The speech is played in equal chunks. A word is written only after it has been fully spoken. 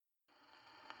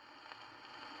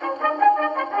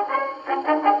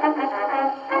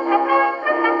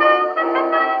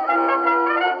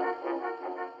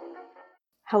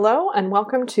Hello and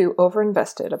welcome to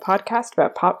Overinvested, a podcast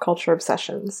about pop culture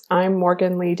obsessions. I'm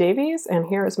Morgan Lee Davies, and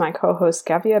here is my co-host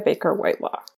Gavia Baker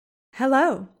Whitelaw.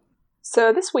 Hello.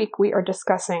 So this week we are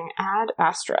discussing Ad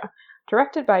Astra.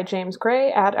 Directed by James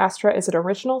Gray, Ad Astra is an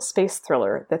original space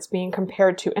thriller that's being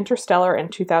compared to Interstellar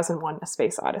and 2001: A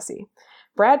Space Odyssey.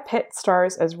 Brad Pitt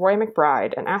stars as Roy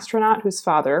McBride, an astronaut whose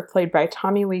father, played by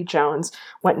Tommy Lee Jones,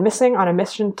 went missing on a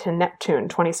mission to Neptune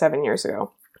 27 years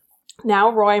ago.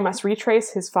 Now Roy must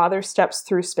retrace his father's steps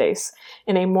through space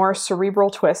in a more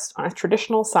cerebral twist on a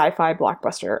traditional sci-fi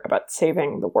blockbuster about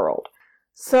saving the world.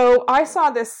 So I saw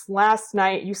this last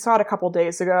night. You saw it a couple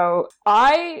days ago.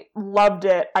 I loved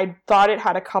it. I thought it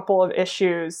had a couple of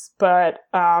issues, but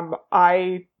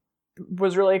I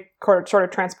was really sort of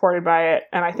transported by it,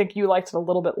 and I think you liked it a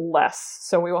little bit less.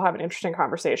 So we will have an interesting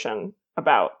conversation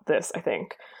about this, I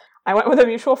think. I went with a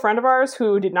mutual friend of ours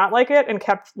who did not like it and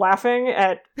kept laughing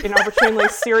at inopportunely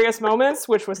serious moments,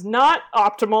 which was not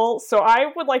optimal. So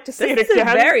I would like to see it again. It's a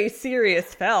very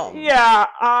serious film. Yeah.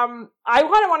 I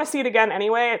kind of want to see it again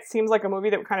anyway. It seems like a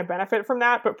movie that would kind of benefit from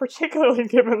that, but particularly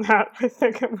given that, I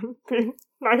think it would be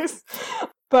nice.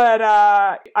 But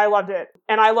I loved it.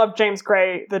 And I love James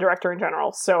Gray, the director in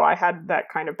general. So I had that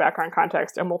kind of background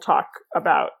context, and we'll talk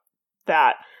about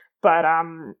that. But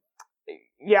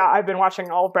yeah, I've been watching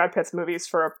all of Brad Pitt's movies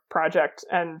for a project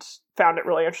and found it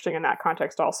really interesting in that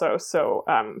context also. So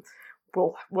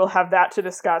we'll have that to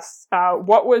discuss.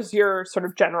 What was your sort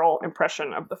of general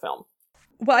impression of the film?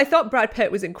 Well, I thought Brad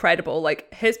Pitt was incredible.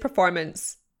 Like, his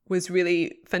performance was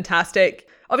really fantastic.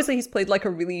 Obviously, he's played like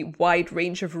a really wide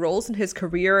range of roles in his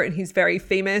career, and he's very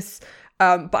famous.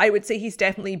 But I would say he's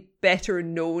definitely better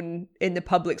known in the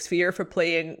public sphere for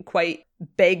playing quite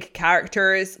big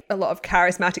characters, a lot of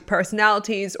charismatic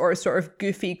personalities, or sort of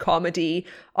goofy comedy.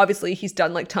 Obviously, he's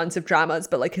done like tons of dramas,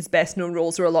 but like his best known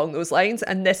roles are along those lines.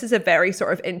 And this is a very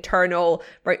sort of internal,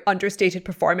 very understated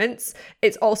performance.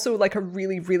 It's also like a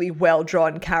really, really well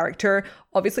drawn character.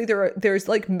 Obviously, there's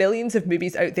like millions of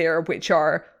movies out there which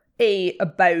are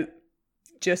about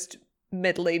just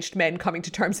middle-aged men coming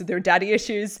to terms with their daddy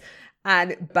issues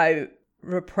and about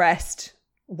repressed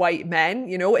white men.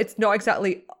 You know, it's not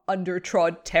exactly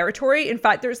undertrod territory. In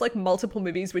fact, there's like multiple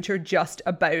movies which are just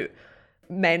about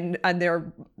men and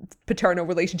their paternal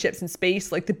relationships in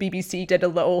space. Like the BBC did a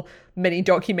little mini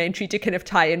documentary to kind of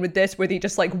tie in with this, where they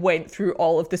just like went through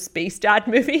all of the space dad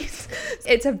movies.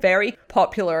 It's a very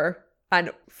popular and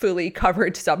fully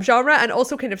covered subgenre, and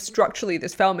also kind of structurally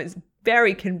this film is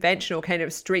very conventional, kind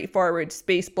of straightforward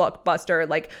space blockbuster,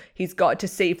 like he's got to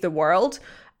save the world.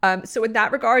 So in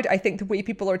that regard, I think the way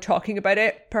people are talking about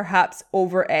it perhaps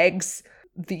over eggs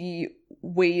the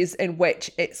ways in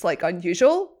which it's like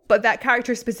unusual. But that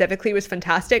character specifically was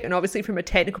fantastic. And obviously from a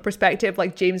technical perspective,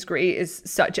 like James Gray is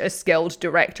such a skilled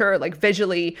director. Like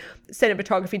visually,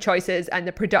 cinematography choices and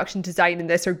the production design in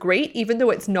this are great, even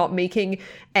though it's not making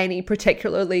any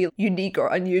particularly unique or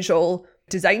unusual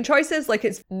design choices. Like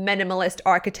it's minimalist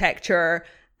architecture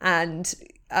and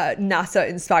NASA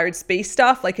inspired space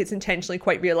stuff. Like it's intentionally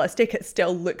quite realistic. It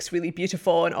still looks really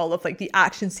beautiful, and all of like the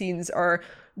action scenes are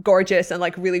gorgeous and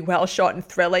like really well shot and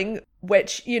thrilling,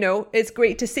 which, you know, is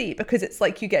great to see, because it's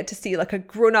like you get to see like a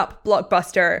grown-up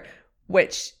blockbuster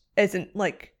which isn't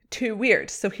like too weird.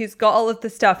 So he's got all of the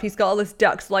stuff, he's got all his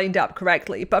ducks lined up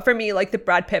correctly. But for me, like the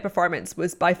Brad Pitt performance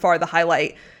was by far the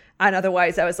highlight. And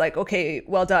otherwise, I was like, okay,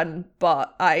 well done.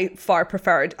 But I far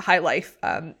preferred High Life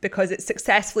because it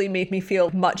successfully made me feel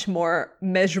much more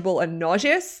miserable and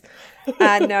nauseous.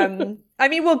 And I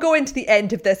mean, we'll go into the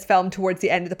end of this film towards the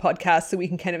end of the podcast so we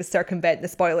can kind of circumvent the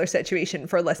spoiler situation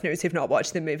for listeners who've not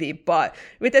watched the movie. But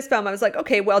with this film, I was like,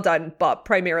 okay, well done. But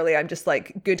primarily, I'm just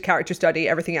like, good character study.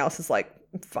 Everything else is like,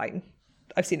 fine.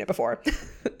 I've seen it before.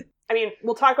 I mean,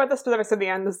 we'll talk about the specifics at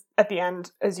the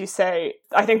end, as you say.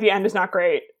 I think the end is not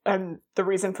great, and the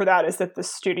reason for that is that the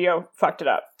studio fucked it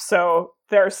up. So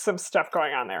there's some stuff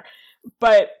going on there.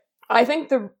 But I think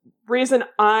the reason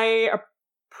I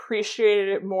appreciated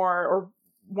it more, or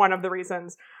one of the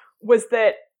reasons, was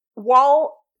that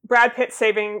while Brad Pitt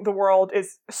saving the world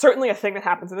is certainly a thing that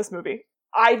happens in this movie,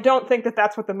 I don't think that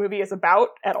that's what the movie is about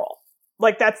at all.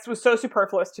 Like, that was so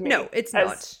superfluous to me. No, it's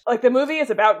not. Like, the movie is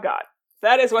about God.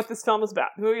 That is what this film is about.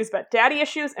 The movie is about daddy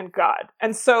issues and God.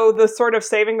 And so the sort of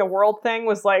saving the world thing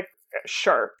was like,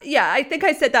 sure. Yeah, I think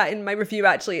I said that in my review,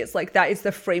 actually. It's like, that is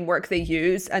the framework they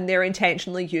use, and they're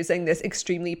intentionally using this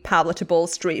extremely palatable,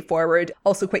 straightforward,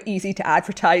 also quite easy to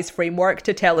advertise framework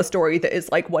to tell a story that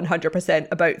is like 100%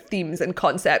 about themes and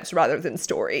concepts rather than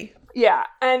story. Yeah,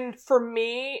 and for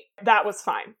me, that was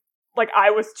fine. Like, I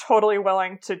was totally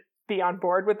willing to be on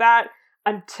board with that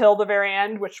until the very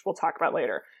end, which we'll talk about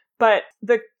later. But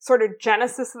the sort of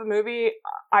genesis of the movie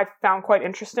I found quite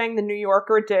interesting. The New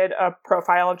Yorker did a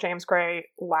profile of James Gray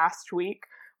last week,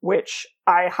 which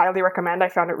I highly recommend. I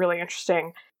found it really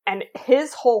interesting. And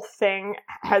his whole thing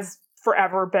has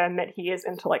forever been that he is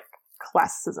into like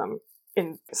classicism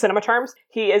in cinema terms.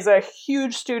 He is a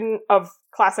huge student of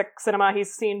classic cinema.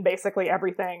 He's seen basically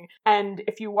everything. And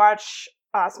if you watch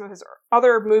some of his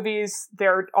other movies,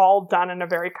 they're all done in a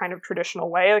very kind of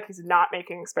traditional way. Like, he's not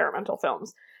making experimental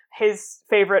films. His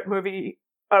favorite movie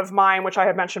of mine, which I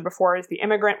have mentioned before, is The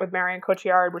Immigrant with Marion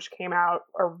Cotillard, which came out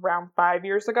around 5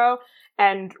 years ago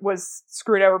and was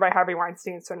screwed over by Harvey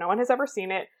Weinstein, so no one has ever seen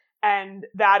it. And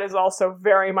that is also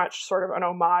very much sort of an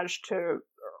homage to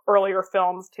earlier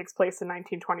films. It takes place in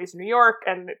 1920s New York,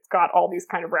 and it's got all these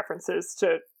kind of references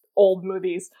to old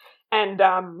movies. And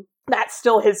that's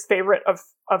still his favorite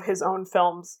of his own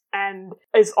films, and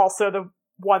is also the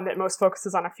one that most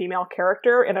focuses on a female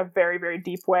character in a very, very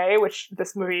deep way, which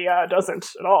this movie doesn't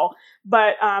at all.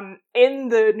 But in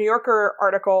the New Yorker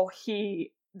article,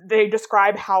 they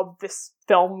describe how this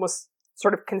film was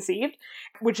sort of conceived,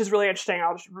 which is really interesting.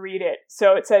 I'll just read it.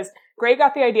 So it says, Gray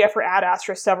got the idea for Ad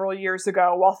Astra several years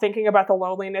ago while thinking about the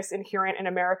loneliness inherent in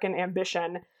American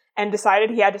ambition, and decided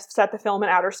he had to set the film in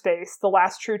outer space, the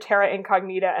last true terra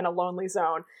incognita in a lonely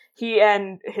zone. He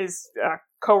and his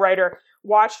co-writer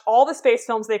watched all the space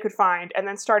films they could find, and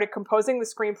then started composing the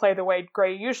screenplay the way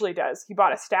Gray usually does. He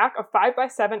bought a stack of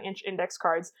 5x7-inch index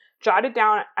cards, jotted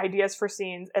down ideas for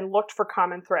scenes, and looked for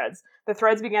common threads. The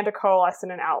threads began to coalesce in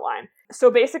an outline.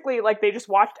 So basically, like, they just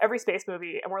watched every space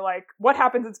movie and were like, what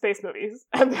happens in space movies?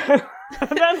 And then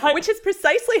like, which is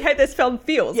precisely how this film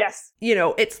feels. Yes. You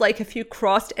know, it's like if you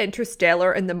crossed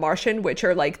Interstellar and The Martian, which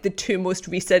are like the two most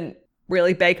recent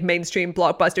really big mainstream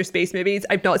blockbuster space movies.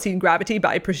 I've not seen Gravity, but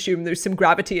I presume there's some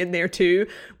Gravity in there too,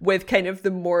 with kind of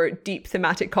the more deep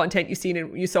thematic content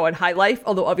you saw in High Life,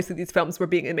 although obviously these films were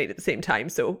being made at the same time,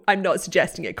 so I'm not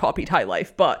suggesting it copied High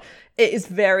Life, but it is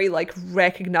very like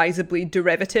recognizably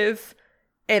derivative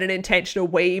in an intentional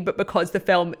way, but because the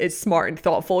film is smart and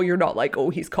thoughtful, you're not like, oh,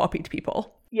 he's copied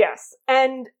people. Yes,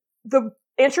 and the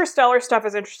Interstellar stuff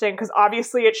is interesting because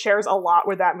obviously it shares a lot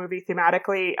with that movie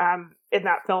thematically. In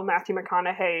that film, Matthew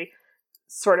McConaughey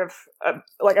sort of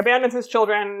like abandons his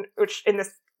children, which in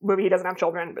this movie he doesn't have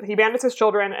children, but he abandons his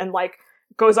children and like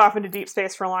goes off into deep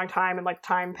space for a long time, and like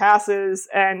time passes.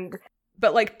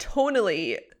 But like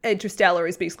tonally, Interstellar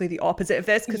is basically the opposite of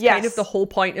this, because yes. kind of the whole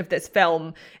point of this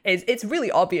film is, it's really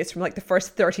obvious from like the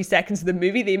first 30 seconds of the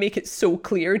movie. They make it so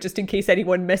clear just in case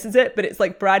anyone misses it, but it's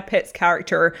like Brad Pitt's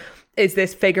character is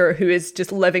this figure who is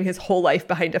just living his whole life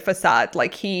behind a facade.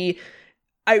 Like, he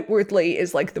outwardly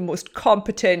is like the most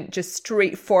competent, just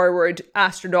straightforward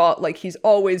astronaut. Like, he's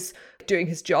always doing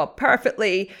his job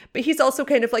perfectly, but he's also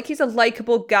kind of like, he's a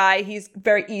likable guy. He's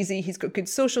very easy. He's got good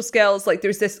social skills. Like,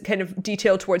 there's this kind of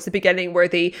detail towards the beginning where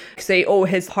they say, oh,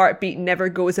 his heartbeat never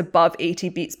goes above 80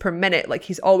 beats per minute. Like,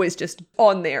 he's always just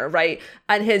on there, right?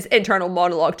 And his internal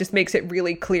monologue just makes it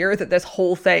really clear that this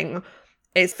whole thing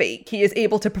is fake. He is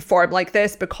able to perform like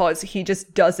this because he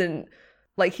just doesn't,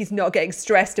 like, he's not getting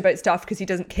stressed about stuff because he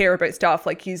doesn't care about stuff.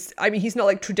 Like, he's not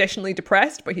like traditionally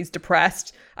depressed, but he's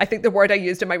depressed. I think the word I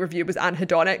used in my review was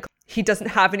anhedonic. He doesn't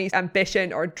have any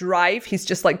ambition or drive. He's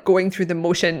just like going through the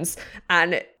motions.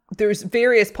 And there's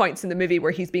various points in the movie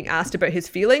where he's being asked about his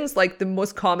feelings. Like, the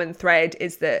most common thread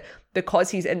is that because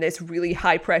he's in this really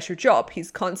high pressure job,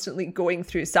 he's constantly going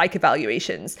through psych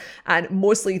evaluations, and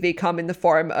mostly they come in the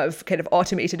form of kind of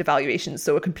automated evaluations.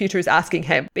 So a computer is asking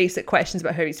him basic questions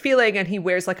about how he's feeling, and he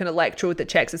wears like an electrode that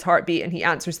checks his heartbeat, and he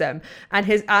answers them. And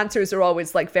his answers are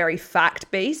always like very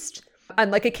fact based. And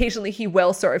like occasionally he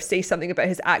will sort of say something about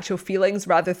his actual feelings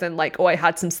rather than like, oh, I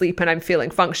had some sleep and I'm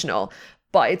feeling functional.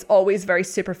 But it's always very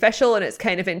superficial, and it's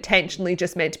kind of intentionally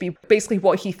just meant to be basically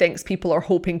what he thinks people are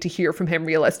hoping to hear from him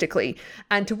realistically.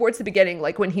 And towards the beginning,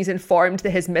 like when he's informed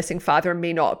that his missing father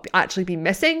may not actually be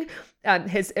missing,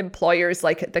 his employers,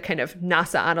 like the kind of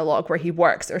NASA analog where he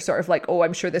works, are sort of like, oh,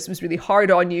 I'm sure this was really hard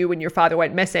on you when your father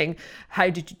went missing. How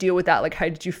did you deal with that? Like, how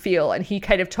did you feel? And he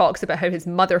kind of talks about how his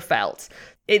mother felt.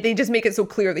 They just make it so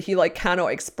clear that he like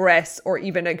cannot express or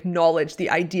even acknowledge the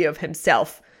idea of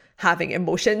himself having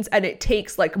emotions, and it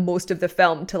takes like most of the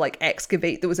film to like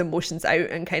excavate those emotions out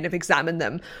and kind of examine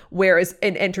them. Whereas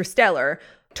in Interstellar,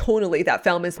 tonally that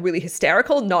film is really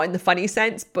hysterical, not in the funny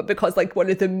sense, but because like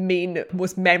one of the main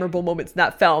most memorable moments in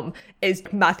that film is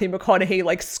Matthew McConaughey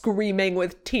like screaming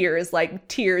with tears, like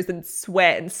tears and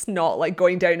sweat and snot like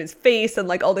going down his face, and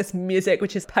like all this music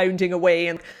which is pounding away,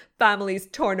 and families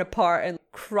torn apart and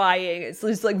crying. It's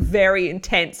just like very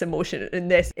intense emotion in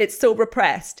this. It's so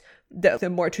repressed, the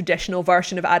more traditional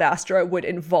version of Ad Astra would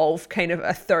involve kind of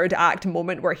a third act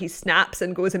moment where he snaps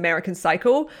and goes American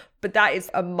Psycho. But that is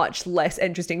a much less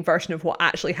interesting version of what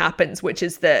actually happens, which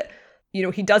is that, you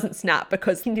know, he doesn't snap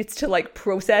because he needs to like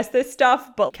process this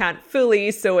stuff, but can't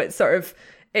fully. So it sort of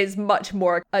is much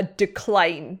more a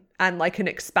decline and like an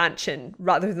expansion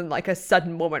rather than like a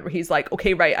sudden moment where he's like,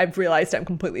 okay, right, I've realized I'm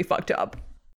completely fucked up.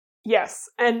 Yes.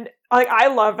 And like, I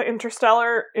love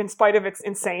Interstellar in spite of its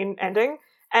insane ending.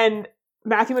 And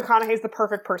Matthew McConaughey is the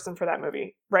perfect person for that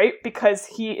movie, right? Because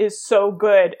he is so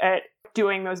good at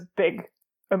doing those big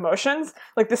emotions.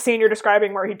 Like the scene you're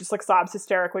describing where he just like sobs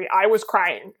hysterically. I was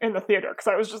crying in the theater because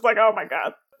I was just like, oh my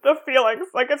God, the feelings,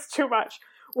 like it's too much.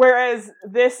 Whereas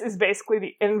this is basically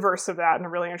the inverse of that in a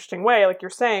really interesting way. Like you're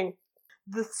saying,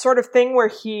 the sort of thing where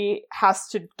he has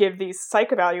to give these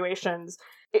psych evaluations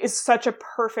is such a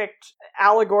perfect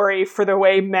allegory for the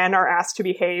way men are asked to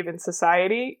behave in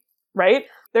society, right?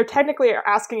 They're technically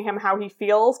asking him how he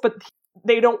feels, but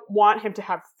they don't want him to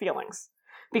have feelings.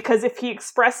 Because if he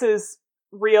expresses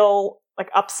real like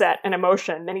upset and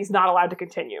emotion, then he's not allowed to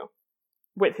continue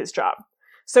with his job.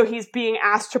 So he's being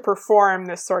asked to perform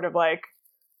this sort of like,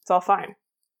 it's all fine.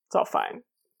 It's all fine.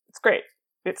 It's great.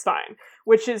 It's fine.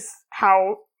 Which is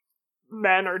how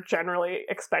men are generally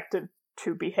expected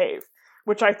to behave,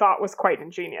 which I thought was quite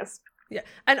ingenious. Yeah.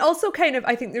 And also kind of,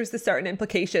 I think there's the certain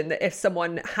implication that if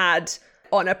someone had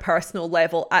on a personal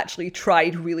level actually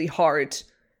tried really hard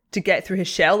to get through his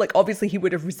shell, like obviously he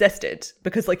would have resisted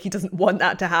because like he doesn't want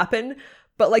that to happen,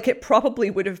 but like it probably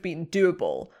would have been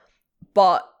doable.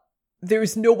 But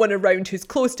there's no one around who's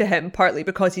close to him, partly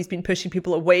because he's been pushing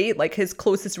people away. Like his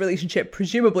closest relationship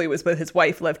presumably was with his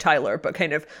wife, Liv Tyler, but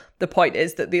kind of the point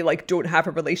is that they like don't have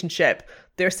a relationship.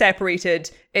 They're separated.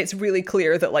 It's really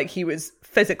clear that like he was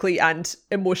physically and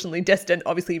emotionally distant.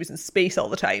 Obviously he was in space all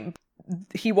the time.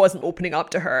 He wasn't opening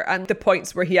up to her. And the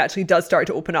points where he actually does start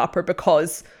to open up are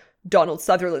because Donald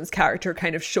Sutherland's character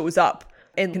kind of shows up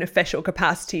in an official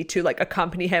capacity to like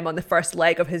accompany him on the first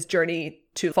leg of his journey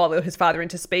to follow his father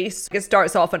into space. It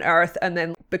starts off on Earth, and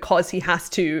then because he has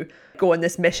to go on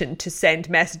this mission to send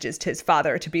messages to his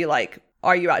father to be like,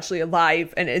 are you actually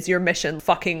alive? And is your mission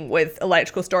fucking with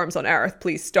electrical storms on Earth?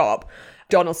 Please stop.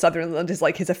 Donald Sutherland is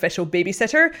like his official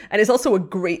babysitter. And it's also a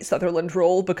great Sutherland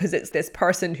role because it's this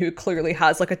person who clearly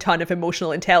has like a ton of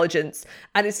emotional intelligence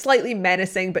and is slightly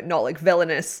menacing, but not like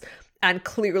villainous, and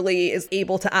clearly is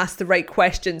able to ask the right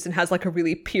questions and has like a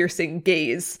really piercing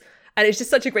gaze. And it's just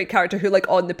such a great character who like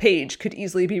on the page could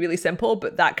easily be really simple,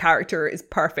 but that character is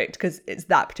perfect because it's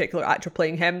that particular actor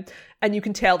playing him. And you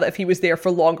can tell that if he was there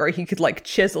for longer, he could like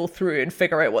chisel through and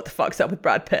figure out what the fuck's up with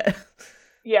Brad Pitt.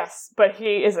 Yes, but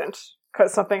he isn't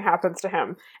because something happens to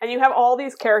him. And you have all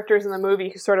these characters in the movie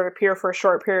who sort of appear for a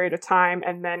short period of time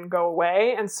and then go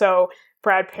away. And so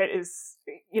Brad Pitt is,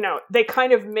 you know, they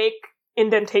kind of make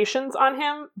indentations on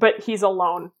him, but he's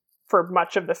alone for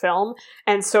much of the film.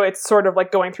 And so it's sort of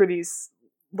like going through these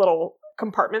little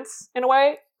compartments in a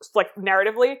way, like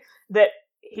narratively, that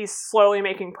he's slowly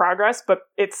making progress, but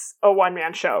it's a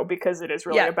one-man show because it is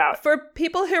really about... For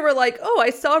people who were like, oh,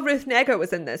 I saw Ruth Negga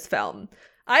was in this film.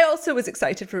 I also was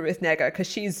excited for Ruth Negga because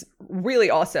she's really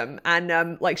awesome.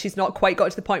 And like she's not quite got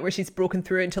to the point where she's broken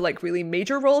through into like really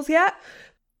major roles yet.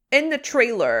 In the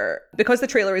trailer, because the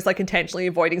trailer is like intentionally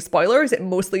avoiding spoilers, it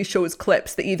mostly shows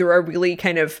clips that either are really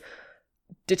kind of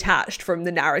detached from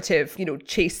the narrative, you know,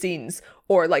 chase scenes,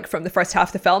 or like from the first half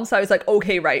of the film. So I was like,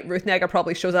 okay, right, Ruth Negga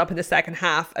probably shows up in the second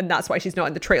half and that's why she's not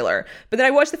in the trailer. But then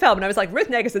I watched the film and I was like, Ruth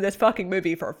Negga's in this fucking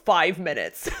movie for 5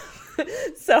 minutes.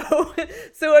 So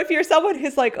if you're someone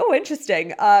who's like, oh,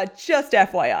 interesting, just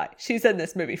FYI, she's in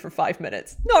this movie for 5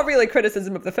 minutes. Not really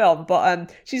criticism of the film,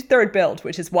 but she's third billed,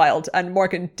 which is wild. And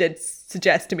Morgan did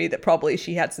suggest to me that probably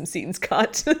she had some scenes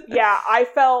cut. Yeah,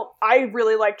 I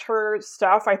really liked her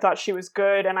stuff. I thought she was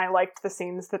good, and I liked the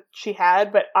scenes that she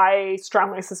had, but I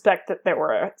strongly suspect that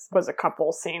there was a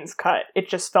couple scenes cut. It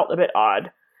just felt a bit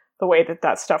odd, the way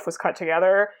that stuff was cut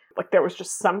together. Like there was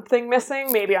just something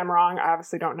missing. Maybe I'm wrong. I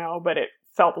obviously don't know, but it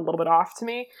felt a little bit off to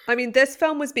me. I mean, this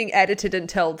film was being edited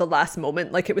until the last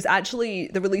moment. Like it was actually,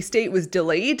 the release date was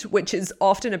delayed, which is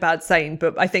often a bad sign,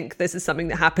 but I think this is something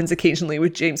that happens occasionally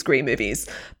with James Gray movies.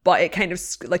 But it kind of,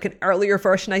 like an earlier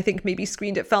version, I think maybe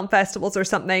screened at film festivals or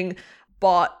something.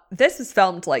 But this was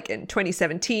filmed like in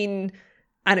 2017,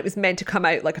 and it was meant to come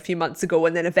out like a few months ago,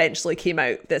 and then eventually came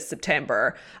out this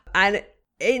September. And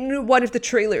in one of the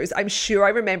trailers, I'm sure I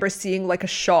remember seeing like a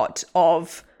shot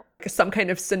of some kind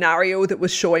of scenario that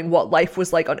was showing what life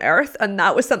was like on Earth. And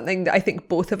that was something that I think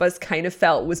both of us kind of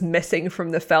felt was missing from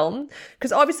the film.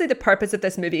 Because obviously the purpose of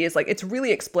this movie is like, it's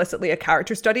really explicitly a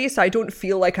character study. So I don't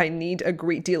feel like I need a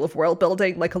great deal of world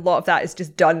building. Like a lot of that is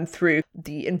just done through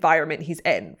the environment he's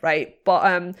in, right?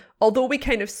 But although we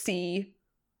kind of see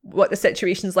what the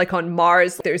situation's like on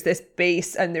Mars, there's this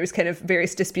base and there's kind of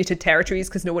various disputed territories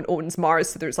because no one owns Mars,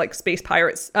 so there's like space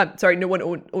pirates, no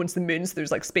one owns the moon, so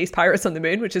there's like space pirates on the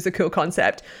moon, which is a cool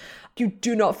concept. You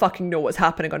do not fucking know what's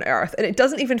happening on Earth, and it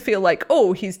doesn't even feel like,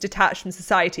 oh, he's detached from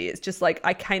society. It's just like,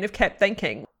 I kind of kept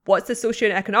thinking, what's the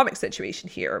socio-economic situation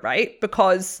here, right?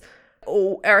 Because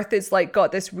Earth is like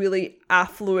got this really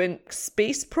affluent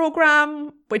space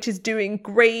program which is doing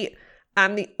great.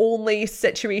 And the only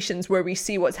situations where we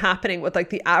see what's happening with like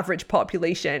the average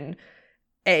population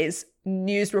is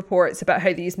news reports about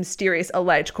how these mysterious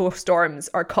alleged cold storms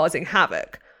are causing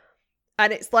havoc.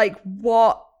 And it's like,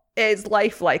 what is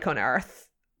life like on Earth?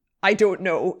 I don't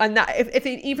know. And that if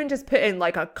they'd even just put in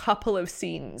like a couple of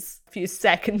scenes, a few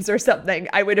seconds or something,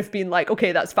 I would have been like,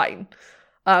 okay, that's fine.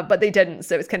 But they didn't.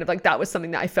 So it's kind of like that was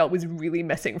something that I felt was really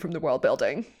missing from the world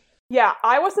building. Yeah,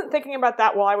 I wasn't thinking about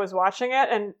that while I was watching it,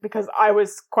 and because I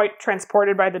was quite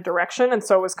transported by the direction, and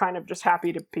so was kind of just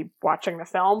happy to be watching the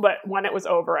film. But when it was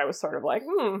over, I was sort of like, I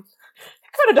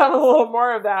could have done a little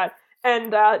more of that.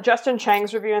 And Justin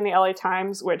Chang's review in the LA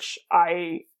Times, which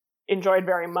I enjoyed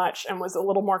very much and was a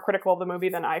little more critical of the movie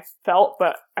than I felt,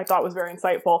 but I thought was very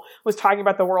insightful, was talking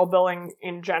about the world building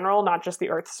in general, not just the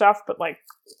Earth stuff, but like,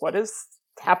 what is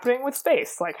happening with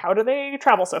space? Like, how do they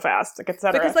travel so fast, like,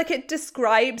 etc.? Because like it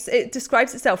describes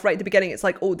itself right at the beginning. It's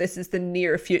like, oh, this is the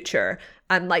near future,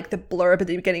 and like the blurb at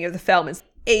the beginning of the film is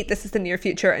A, this is the near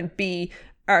future, and B,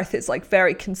 Earth is like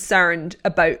very concerned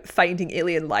about finding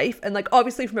alien life. And like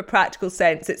obviously from a practical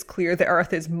sense, it's clear that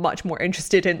Earth is much more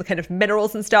interested in the kind of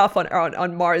minerals and stuff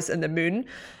on Mars and the moon.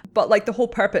 But like the whole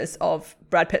purpose of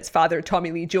Brad Pitt's father,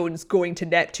 Tommy Lee Jones, going to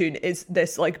Neptune is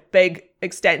this like big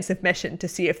extensive mission to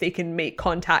see if they can make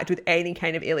contact with any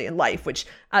kind of alien life, which,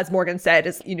 as Morgan said,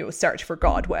 is, you know, search for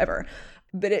God, whatever.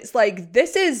 But it's like,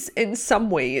 this is in some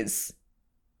ways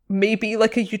maybe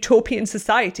like a utopian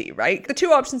society, right? The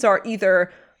two options are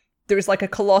either there's like a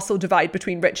colossal divide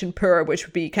between rich and poor, which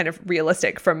would be kind of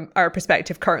realistic from our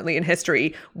perspective currently in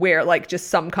history, where like just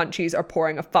some countries are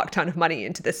pouring a fuck ton of money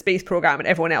into the space program and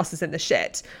everyone else is in the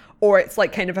shit. Or it's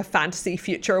like kind of a fantasy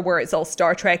future where it's all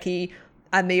Star Trek-y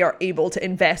and they are able to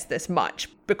invest this much.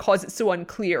 Because it's so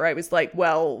unclear, I was like,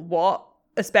 well, what?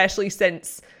 Especially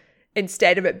since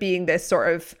instead of it being this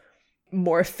sort of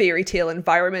more fairy tale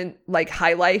environment like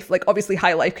High Life, like obviously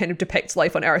High Life kind of depicts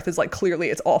life on Earth as like clearly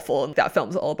it's awful, and that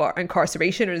film's all about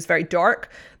incarceration and it's very dark.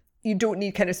 You don't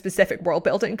need kind of specific world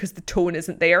building because the tone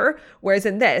isn't there. Whereas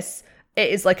in this, it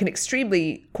is like an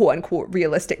extremely quote unquote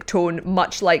realistic tone,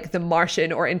 much like The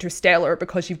Martian or Interstellar,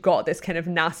 because you've got this kind of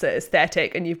NASA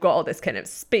aesthetic and you've got all this kind of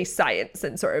space science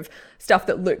and sort of stuff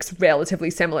that looks relatively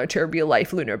similar to a real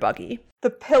life lunar buggy. The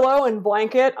pillow and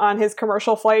blanket on his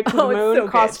commercial flight to the moon so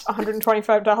cost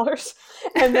 $125.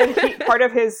 And then part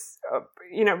of his,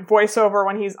 voiceover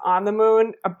when he's on the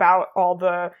moon about all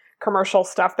the commercial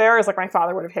stuff there is like, my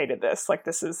father would have hated this. Like,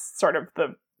 this is sort of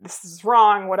this is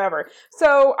wrong, whatever.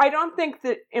 So I don't think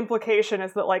the implication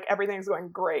is that like everything's going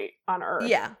great on Earth.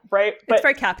 Yeah. Right? But, it's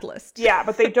very capitalist. Yeah,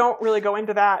 but they don't really go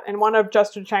into that. And one of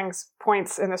Justin Chang's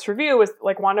points in this review is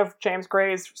like one of James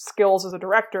Gray's skills as a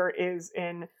director is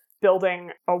in building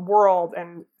a world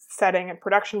and setting and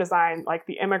production design. Like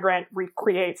The Immigrant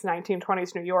recreates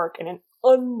 1920s New York in an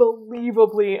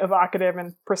unbelievably evocative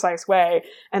and precise way.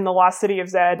 And The Lost City of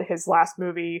Zed, his last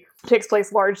movie, takes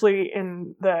place largely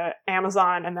in the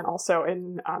Amazon and then also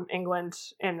in England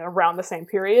in around the same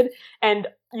period. And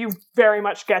you very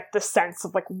much get the sense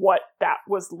of like what that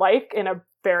was like in a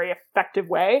very effective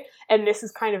way. And this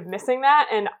is kind of missing that.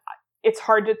 And it's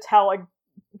hard to tell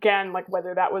again, like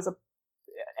whether that was a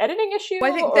editing issue.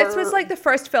 Well, I think this was like the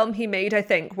first film he made, I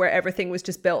think, where everything was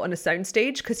just built on a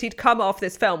soundstage, because he'd come off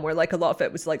this film where like a lot of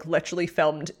it was like literally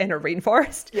filmed in a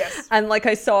rainforest. Yes. And like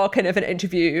I saw kind of an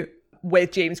interview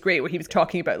with James Gray where he was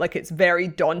talking about like it's very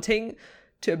daunting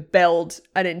to build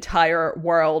an entire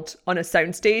world on a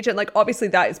soundstage. And like obviously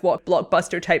that is what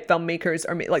blockbuster type filmmakers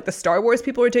are like the Star Wars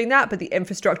people are doing that, but the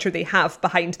infrastructure they have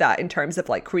behind that in terms of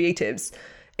like creatives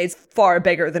is far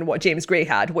bigger than what James Gray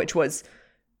had, which was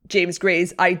James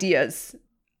Gray's ideas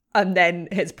and then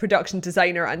his production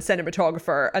designer and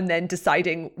cinematographer, and then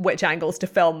deciding which angles to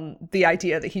film the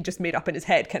idea that he just made up in his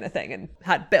head kind of thing and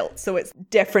had built. So it's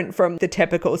different from the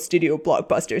typical studio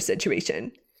blockbuster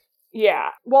situation. Yeah.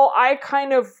 Well, I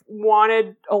kind of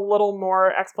wanted a little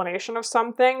more explanation of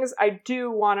some things. I do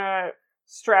want to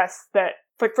stress that,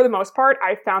 like, for the most part,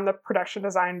 I found the production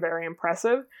design very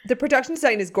impressive. The production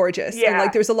design is gorgeous. Yeah. And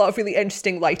like there's a lot of really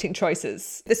interesting lighting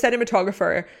choices. The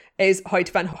cinematographer is Hoyt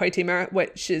van Hoytema,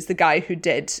 which is the guy who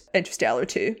did Interstellar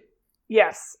 2.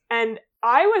 Yes. And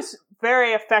I was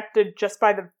very affected just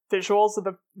by the visuals of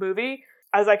the movie.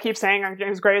 As I keep saying,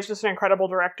 James Gray is just an incredible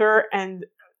director, and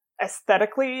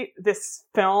aesthetically, this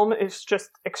film is just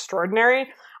extraordinary.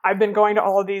 I've been going to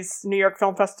all of these New York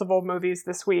Film Festival movies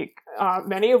this week,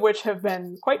 many of which have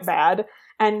been quite bad.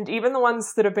 And even the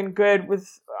ones that have been good, with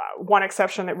one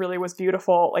exception that really was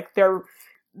beautiful, like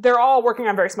they're all working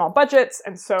on very small budgets.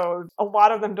 And so a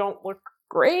lot of them don't look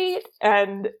great.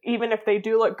 And even if they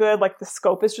do look good, like the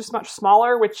scope is just much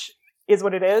smaller, which is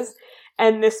what it is.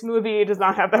 And this movie does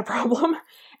not have that problem.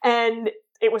 And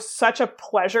it was such a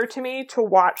pleasure to me to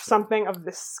watch something of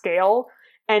this scale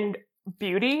and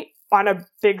beauty on a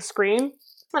big screen.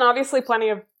 And obviously plenty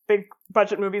of big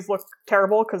budget movies look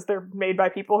terrible because they're made by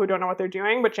people who don't know what they're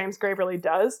doing, but James Gray really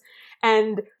does.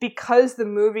 And because the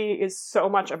movie is so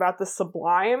much about the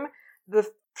sublime, the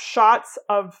shots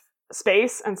of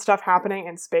space and stuff happening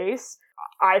in space,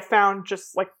 I found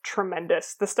just like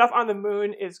tremendous. The stuff on the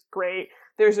moon is great.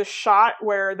 There's a shot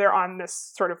where they're on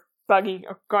this sort of buggy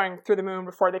going through the moon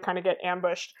before they kind of get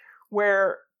ambushed,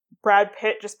 where Brad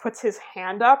Pitt just puts his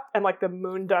hand up and like the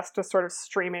moon dust is sort of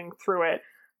streaming through it,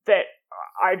 that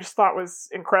I just thought was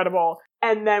incredible.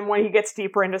 And then when he gets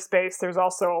deeper into space, there's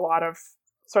also a lot of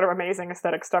sort of amazing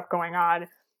aesthetic stuff going on.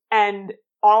 And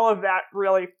all of that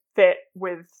really fit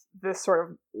with this sort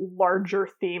of larger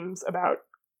themes about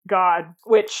God,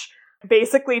 which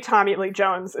basically Tommy Lee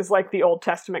Jones is like the Old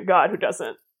Testament God who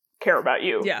doesn't care about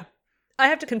you. Yeah. I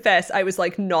have to confess, I was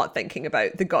like not thinking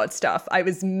about the God stuff. I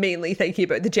was mainly thinking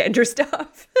about the gender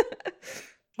stuff.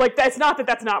 Like, that's not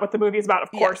what the movie is about, of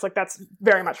course. Yeah. Like, that's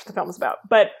very much what the film is about.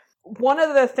 But one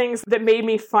of the things that made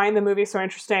me find the movie so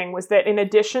interesting was that in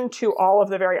addition to all of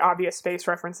the very obvious space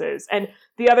references, and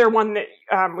the other one that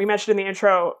we mentioned in the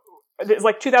intro, is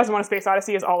like 2001: A Space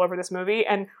Odyssey is all over this movie.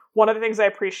 And one of the things I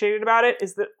appreciated about it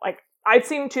is that, like, I'd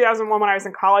seen 2001 when I was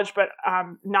in college, but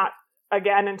not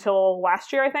again until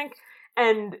last year, I think.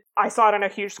 And I saw it on a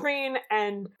huge screen,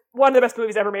 and one of the best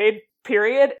movies ever made,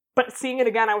 period. But seeing it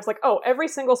again, I was like, oh, every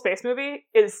single space movie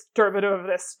is derivative of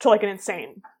this to like an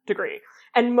insane degree.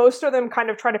 And most of them kind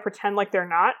of try to pretend like they're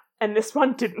not, and this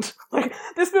one didn't. Like,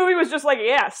 this movie was just like,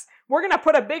 yes, we're gonna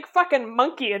put a big fucking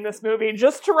monkey in this movie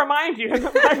just to remind you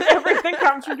that everything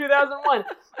comes from 2001.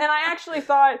 And I actually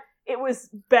thought it was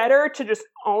better to just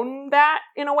own that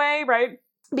in a way, right?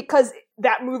 Because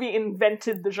that movie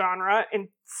invented the genre in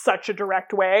such a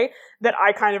direct way that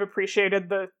I kind of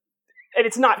appreciated and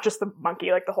it's not just the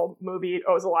monkey, like the whole movie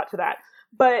owes a lot to that.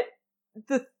 But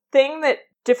the thing that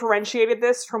differentiated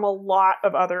this from a lot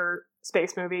of other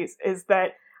space movies is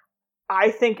that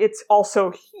I think it's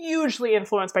also hugely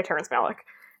influenced by Terrence Malick.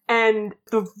 And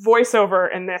the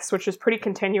voiceover in this, which is pretty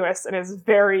continuous and is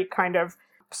very kind of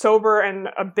sober and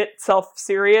a bit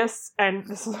self-serious, and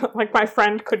this is, like, my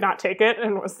friend could not take it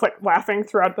and was like laughing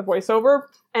throughout the voiceover.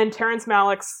 And Terrence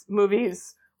Malick's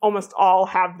movies almost all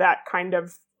have that kind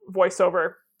of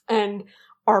voiceover and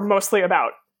are mostly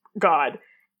about God.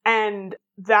 And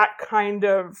that kind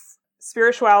of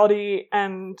spirituality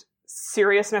and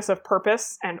seriousness of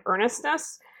purpose and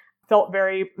earnestness felt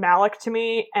very Malick to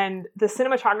me. And the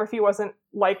cinematography wasn't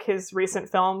like his recent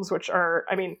films, which are,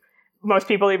 I mean, most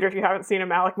people, even if you haven't seen a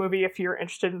Malick movie, if you're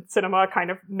interested in cinema,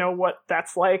 kind of know what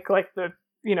that's like the,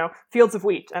 you know, fields of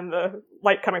wheat and the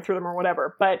light coming through them or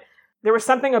whatever. But there was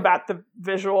something about the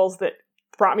visuals that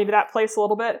brought me to that place a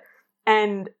little bit.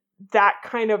 And that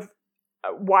kind of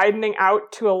widening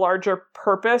out to a larger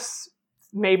purpose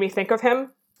made me think of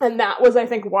him. And that was, I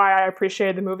think, why I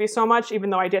appreciated the movie so much,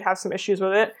 even though I did have some issues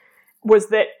with it, was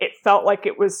that it felt like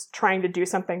it was trying to do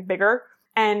something bigger.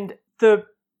 And the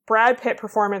Brad Pitt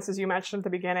performance, as you mentioned at the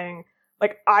beginning,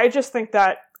 like, I just think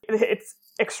that it's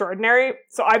extraordinary.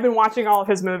 So I've been watching all of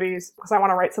his movies because I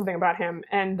want to write something about him.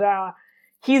 And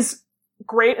he's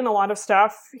great in a lot of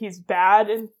stuff. He's bad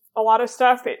in a lot of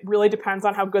stuff. It really depends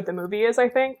on how good the movie is, I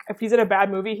think. If he's in a bad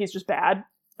movie, he's just bad.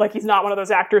 Like, he's not one of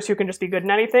those actors who can just be good in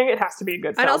anything. It has to be a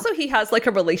good film. And also, he has, like,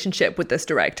 a relationship with this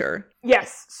director.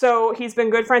 Yes. So he's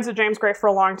been good friends with James Gray for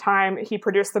a long time. He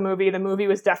produced the movie. The movie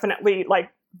was definitely,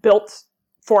 like, built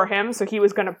for him, so he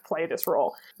was going to play this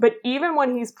role. But even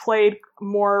when he's played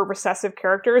more recessive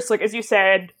characters, like, as you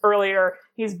said earlier,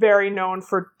 he's very known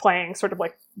for playing sort of,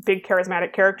 like, big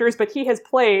charismatic characters, but he has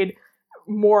played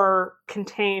more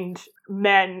contained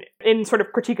men in sort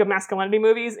of critique of masculinity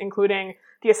movies, including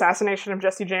The Assassination of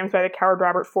Jesse James by the coward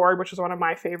Robert Ford, which is one of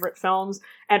my favorite films,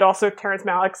 and also Terrence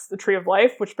Malick's The Tree of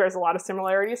Life, which bears a lot of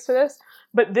similarities to this.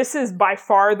 But this is by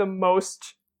far the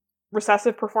most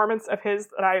recessive performance of his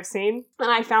that I have seen. And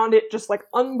I found it just like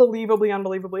unbelievably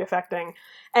affecting.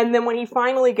 And then when he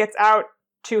finally gets out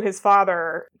to his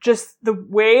father, just the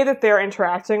way that they're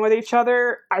interacting with each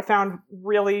other, I found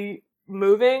really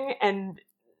moving and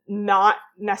not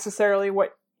necessarily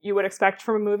what you would expect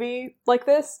from a movie like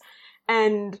this.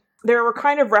 And there were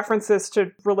kind of references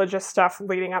to religious stuff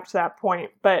leading up to that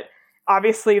point, but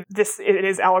obviously it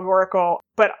is allegorical,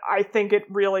 but I think it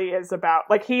really is about,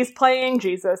 like, he's playing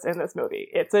Jesus in this movie.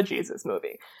 It's a Jesus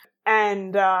movie.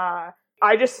 And I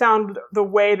just found the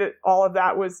way that all of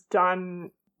that was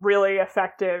done really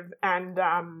effective. And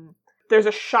there's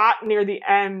a shot near the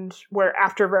end where,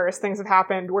 after various things have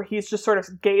happened, where he's just sort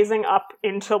of gazing up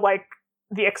into like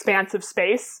the expanse of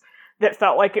space that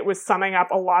felt like it was summing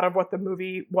up a lot of what the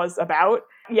movie was about.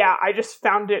 Yeah, I just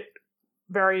found it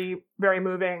very, very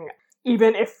moving.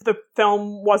 Even if the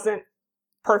film wasn't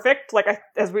perfect, like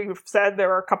as we've said, there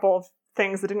were a couple of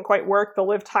things that didn't quite work. The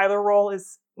Liv Tyler role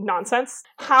is nonsense.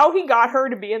 How he got her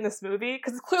to be in this movie,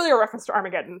 because it's clearly a reference to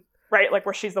Armageddon, right? Like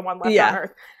where she's the one left on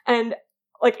Earth. And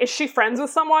like, is she friends with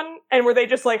someone? And were they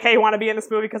just like, hey, want to be in this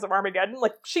movie because of Armageddon?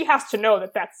 Like, she has to know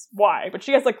that that's why. But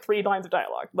she has like 3 lines of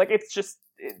dialogue. Like, it's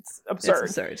absurd.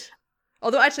 It's absurd.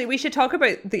 Although, actually, we should talk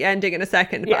about the ending in a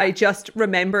second, but I just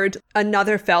remembered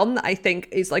another film that I think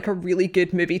is like a really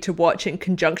good movie to watch in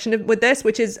conjunction with this,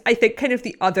 which is, I think, kind of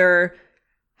the other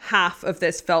half of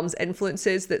this film's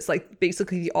influences that's like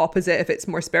basically the opposite of its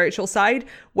more spiritual side,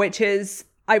 which is,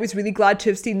 I was really glad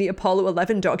to have seen the Apollo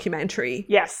 11 documentary.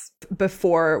 Yes.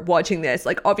 Before watching this.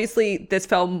 Like, obviously, this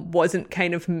film wasn't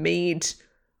kind of made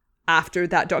after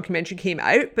that documentary came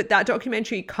out, but that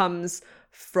documentary comes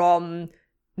from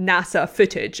NASA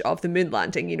footage of the moon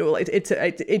landing. You know, like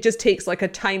it just takes like a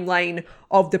timeline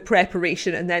of the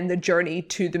preparation and then the journey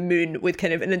to the moon with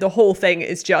kind of, and then the whole thing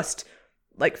is just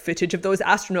like footage of those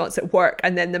astronauts at work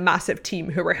and then the massive team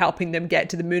who were helping them get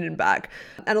to the moon and back.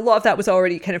 And a lot of that was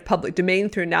already kind of public domain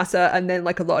through NASA, and then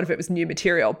like a lot of it was new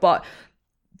material. But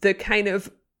the kind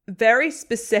of very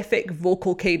specific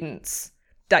vocal cadence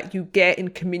that you get in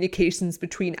communications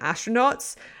between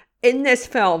astronauts in this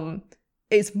film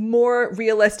is more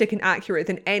realistic and accurate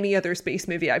than any other space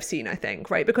movie I've seen, I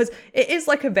think, right? Because it is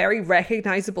like a very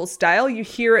recognizable style. You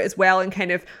hear it as well in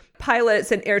kind of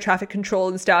pilots and air traffic control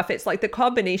and stuff. It's like the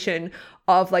combination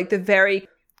of like the very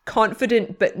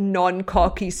confident but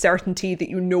non-cocky certainty that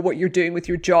you know what you're doing with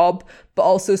your job, but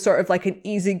also sort of like an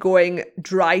easygoing,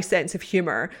 dry sense of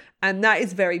humor. And that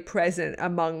is very present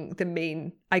among the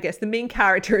main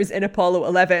characters in Apollo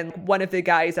 11. One of the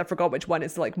guys, I forgot which one,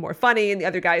 is like more funny, and the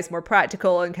other guy is more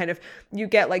practical, and kind of you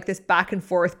get like this back and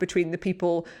forth between the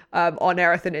people on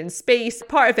Earth and in space.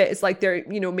 Part of it is like they're,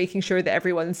 you know, making sure that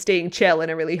everyone's staying chill in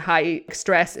a really high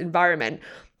stress environment.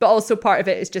 But also part of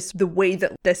it is just the way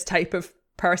that this type of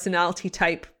personality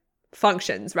type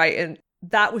functions, right? And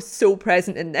that was so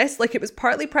present in this. Like, it was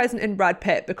partly present in Brad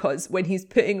Pitt because when he's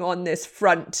putting on this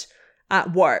front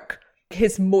at work,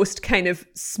 his most kind of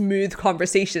smooth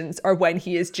conversations are when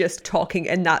he is just talking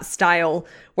in that style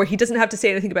where he doesn't have to say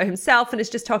anything about himself and is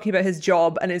just talking about his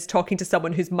job and is talking to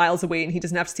someone who's miles away and he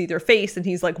doesn't have to see their face, and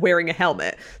he's like wearing a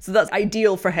helmet. So that's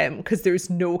ideal for him because there's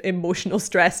no emotional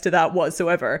stress to that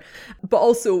whatsoever. But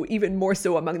also even more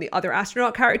so among the other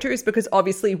astronaut characters, because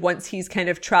obviously once he's kind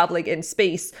of traveling in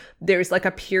space, there's like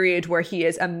a period where he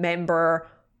is a member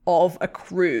of a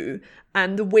crew,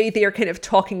 and the way they are kind of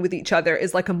talking with each other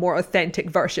is like a more authentic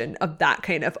version of that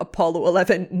kind of Apollo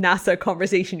 11 NASA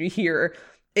conversation you hear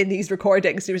in these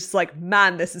recordings. You're just like,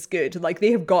 man, this is good. Like,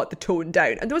 they have got the tone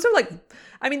down. And those are like,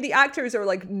 I mean, the actors are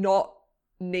like not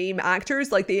name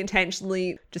actors. Like, they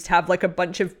intentionally just have like a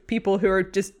bunch of people who are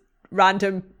just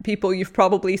random people you've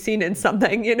probably seen in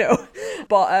something, you know.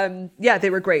 But yeah, they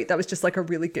were great. That was just like a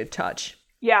really good touch.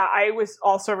 Yeah, I was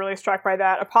also really struck by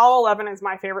that. Apollo 11 is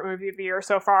my favorite movie of the year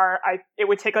so far. It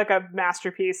would take like a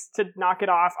masterpiece to knock it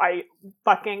off. I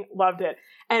fucking loved it.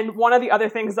 And one of the other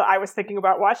things that I was thinking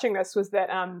about watching this was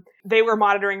that they were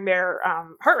monitoring their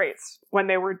heart rates when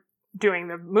they were doing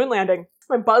the moon landing.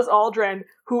 And Buzz Aldrin,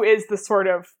 who is the sort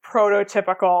of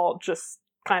prototypical, just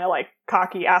kind of like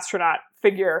cocky astronaut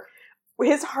figure,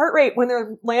 his heart rate when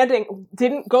they're landing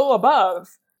didn't go above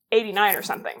 89 or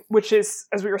something, which is,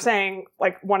 as we were saying,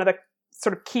 like one of the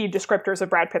sort of key descriptors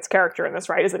of Brad Pitt's character in this,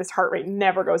 right, is that his heart rate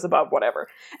never goes above whatever.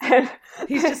 And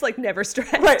he's just like never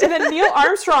stressed. Right. And then Neil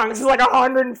Armstrong's is like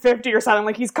 150 or something.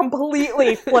 Like he's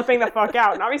completely flipping the fuck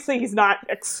out. And obviously he's not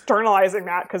externalizing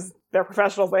that because they're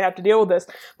professionals, they have to deal with this.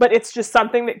 But it's just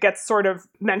something that gets sort of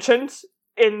mentioned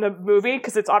in the movie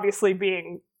because it's obviously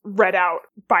being read out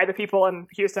by the people in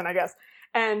Houston, I guess.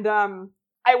 And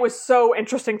it was so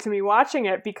interesting to me watching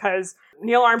it because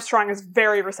Neil Armstrong is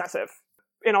very recessive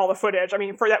in all the footage. I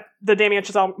mean, for the Damien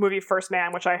Chazelle movie First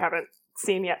Man, which I haven't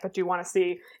seen yet but do want to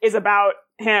see, is about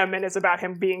him and is about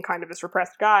him being kind of this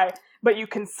repressed guy. But you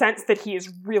can sense that he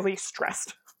is really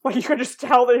stressed. Like, you can just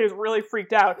tell that he's really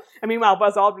freaked out. And meanwhile,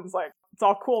 Buzz Aldrin's like, it's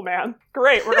all cool, man.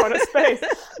 Great, we're going to space.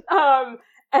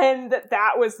 And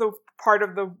that was the part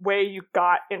of the way you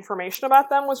got information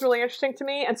about them was really interesting to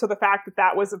me. And so the fact that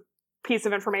that was a piece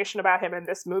of information about him in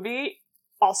this movie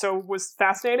also was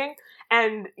fascinating.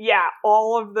 And yeah,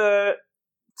 all of the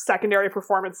secondary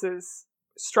performances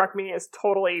struck me as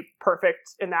totally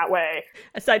perfect in that way.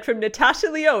 Aside from Natasha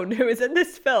Lyonne, who is in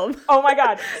this film. Oh my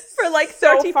god. For like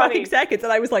 30 fucking seconds.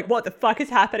 And I was like, what the fuck is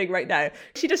happening right now?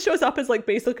 She just shows up as like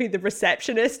basically the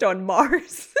receptionist on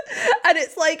Mars. And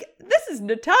it's like, this is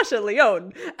Natasha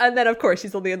Lyonne. And then of course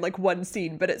she's only in like one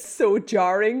scene, but it's so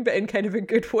jarring, but in kind of a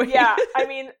good way. Yeah, I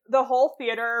mean, the whole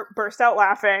theater burst out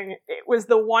laughing. It was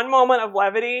the one moment of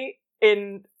levity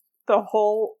in the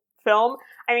whole film.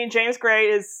 I mean, James Gray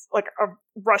is like a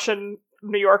Russian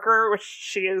New Yorker, which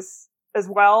she is as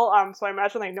well. So I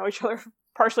imagine they know each other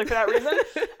partially for that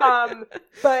reason.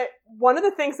 But one of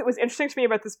the things that was interesting to me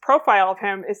about this profile of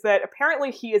him is that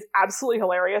apparently he is absolutely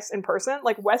hilarious in person.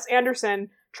 Like Wes Anderson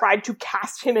tried to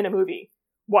cast him in a movie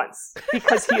once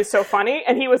because he is so funny.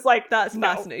 And he was like, that's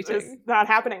fascinating. It's not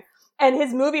happening. And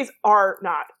his movies are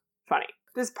not funny.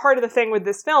 This part of the thing with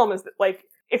this film is that, like,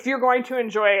 if you're going to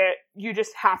enjoy it, you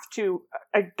just have to,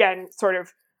 again, sort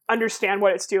of understand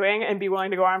what it's doing and be willing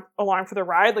to go along for the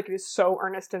ride. Like, it is so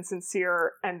earnest and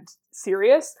sincere and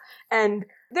serious. And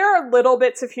there are little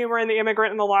bits of humor in The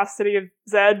Immigrant and The Lost City of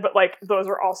Zed, but, like, those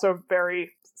are also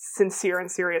very sincere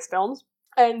and serious films.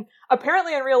 And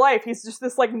apparently in real life, he's just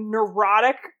this, like,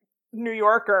 neurotic New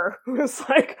Yorker who's,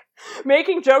 like,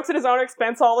 making jokes at his own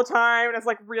expense all the time, and it's,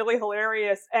 like, really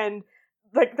hilarious. And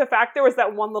like the fact there was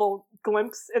that one little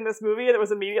glimpse in this movie that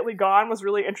was immediately gone was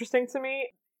really interesting to me.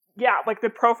 Yeah, like the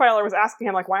profiler was asking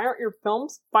him, like, why aren't your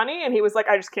films funny? And he was like,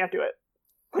 I just can't do it.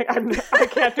 Like, I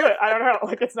can't do it. I don't know.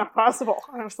 Like, it's not possible.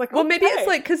 And I was like, well, maybe it's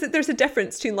like, because there's a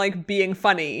difference between like being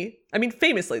funny. I mean,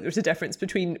 famously, there's a difference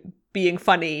between being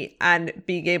funny and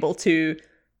being able to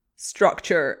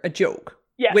structure a joke.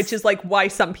 Yes. Which is like why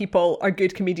some people are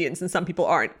good comedians and some people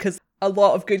aren't. Because a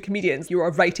lot of good comedians, you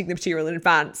are writing the material in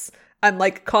advance. And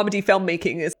like comedy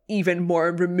filmmaking is even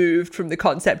more removed from the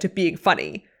concept of being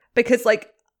funny. Because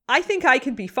like, I think I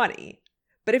can be funny.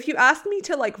 But if you ask me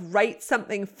to like write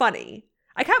something funny,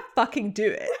 I can't fucking do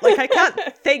it. Like I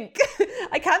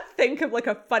can't think of like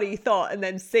a funny thought and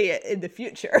then say it in the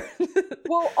future.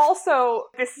 Well, also,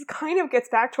 this kind of gets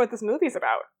back to what this movie's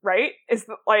about, right? Is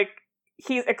that like,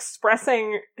 he's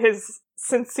expressing his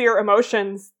sincere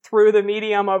emotions through the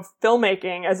medium of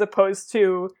filmmaking as opposed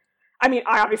to, I mean,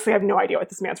 I obviously have no idea what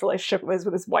this man's relationship is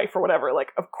with his wife or whatever, like,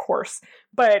 of course.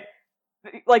 But,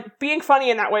 like, being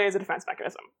funny in that way is a defense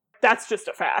mechanism. That's just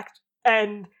a fact.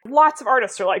 And lots of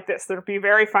artists are like this. They'll be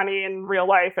very funny in real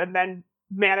life and then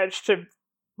manage to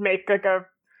make, like,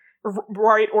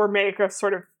 write or make a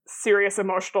sort of serious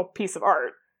emotional piece of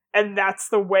art. And that's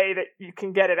the way that you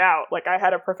can get it out. Like, I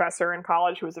had a professor in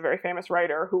college who was a very famous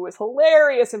writer who was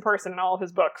hilarious in person, and all of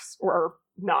his books were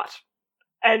not.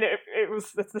 And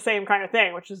it's the same kind of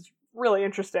thing, which is really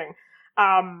interesting.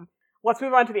 Let's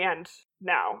move on to the end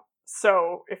now.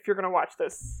 So if you're going to watch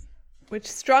this. Which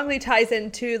strongly ties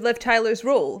into Liv Tyler's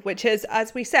role, which is,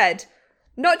 as we said,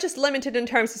 not just limited in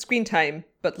terms of screen time,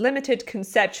 but limited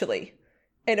conceptually.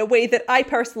 In a way that I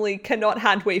personally cannot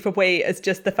hand wave away as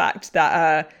just the fact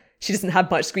that she doesn't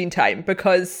have much screen time.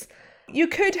 Because you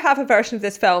could have a version of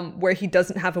this film where he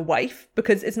doesn't have a wife,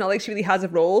 because it's not like she really has a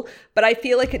role, but I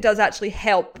feel like it does actually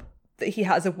help that he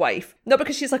has a wife. Not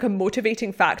because she's like a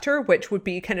motivating factor, which would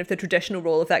be kind of the traditional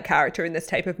role of that character in this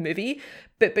type of movie,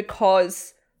 but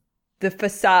because the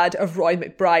facade of Roy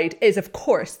McBride is, of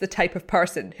course, the type of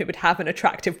person who would have an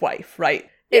attractive wife, right?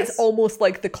 Yes. It's almost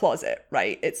like the closet,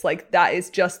 right? It's like that is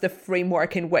just the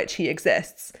framework in which he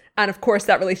exists. And of course,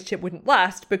 that relationship wouldn't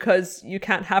last because you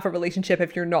can't have a relationship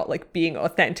if you're not like being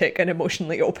authentic and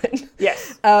emotionally open.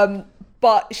 Yes.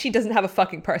 But she doesn't have a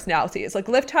fucking personality. It's like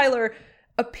Liv Tyler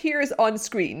appears on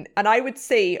screen, and I would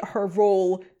say her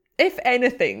role, if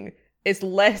anything, is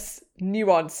less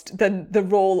nuanced than the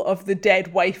role of the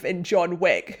dead wife in John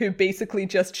Wick, who basically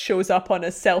just shows up on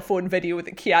a cell phone video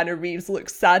that Keanu Reeves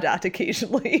looks sad at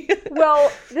occasionally.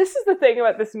 Well, this is the thing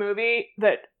about this movie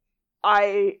that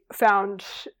I found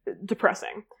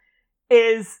depressing,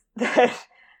 is that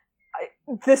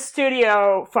the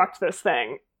studio fucked this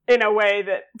thing in a way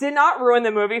that did not ruin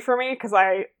the movie for me, because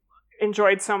I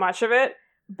enjoyed so much of it,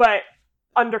 but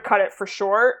undercut it for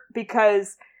sure,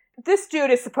 because this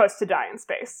dude is supposed to die in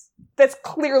space. That's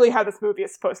clearly how this movie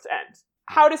is supposed to end.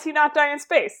 How does he not die in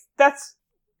space? That's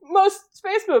most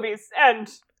space movies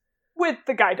end with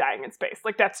the guy dying in space.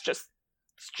 Like, that's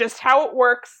just how it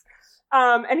works.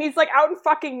 And he's like out in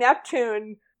fucking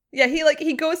Neptune. Yeah,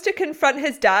 he goes to confront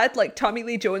his dad. Like, Tommy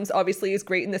Lee Jones obviously is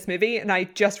great in this movie, and I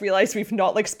just realized we've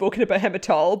not like spoken about him at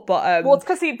all. But well, it's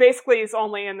because he basically is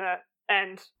only in the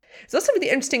end. It's also really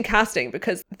interesting casting,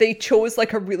 because they chose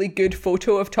like a really good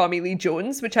photo of Tommy Lee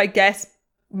Jones, which I guess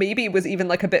maybe was even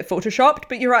like a bit photoshopped,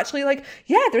 but you're actually like,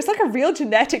 yeah, there's like a real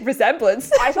genetic resemblance.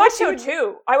 I thought so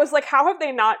too. I was like, how have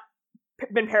they not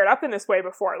been paired up in this way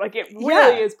before? Like, it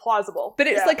really is plausible. But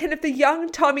it's like kind of the young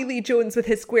Tommy Lee Jones with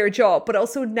his square jaw, but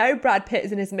also now Brad Pitt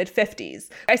is in his mid-50s.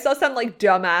 I saw some like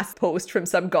dumbass post from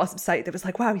some gossip site that was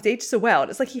like, wow, he's aged so well. And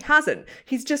it's like, he hasn't.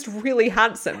 He's just really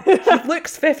handsome. He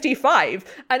looks 55.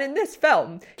 And in this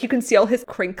film, you can see all his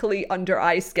crinkly under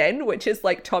eye skin, which is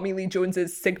like Tommy Lee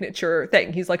Jones's signature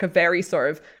thing. He's like a very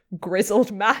sort of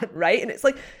grizzled man, right? And it's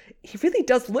like, he really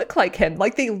does look like him.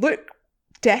 Like, they look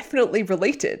definitely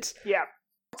related. Yeah.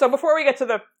 So before we get to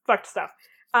the fucked stuff,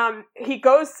 he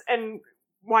goes and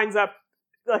winds up,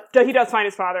 like, he does find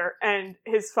his father, and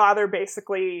his father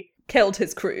basically killed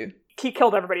his crew. He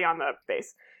killed everybody on the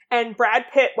base. And Brad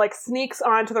Pitt, like, sneaks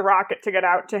onto the rocket to get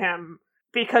out to him,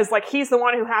 because, like, he's the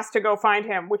one who has to go find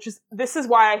him, this is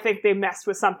why I think they messed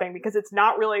with something, because it's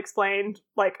not really explained.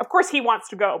 Like, of course he wants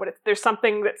to go, but there's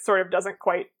something that sort of doesn't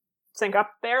quite sync up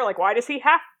there. Like, why does he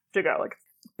have to go? Like,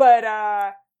 but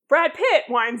Brad Pitt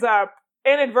winds up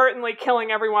inadvertently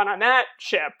killing everyone on that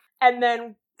ship, and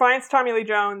then finds Tommy Lee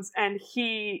Jones, and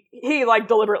he like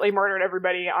deliberately murdered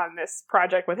everybody on this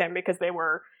project with him, because they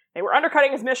were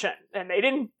undercutting his mission, and they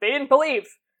didn't believe.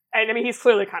 And I mean, he's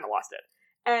clearly kind of lost it.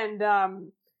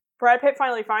 And Brad Pitt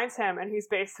finally finds him, and he's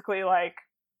basically like,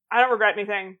 I don't regret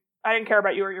anything. I didn't care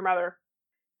about you or your mother.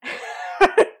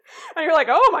 And you're like,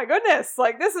 oh my goodness,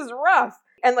 like, this is rough.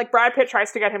 And like, Brad Pitt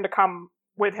tries to get him to come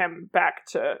with him back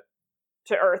to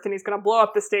Earth, and he's going to blow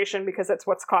up the station because that's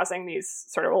what's causing these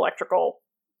sort of electrical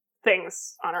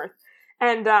things on Earth.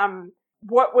 And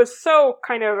what was so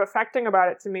kind of affecting about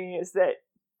it to me is that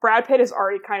Brad Pitt has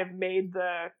already kind of made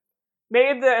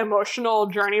the emotional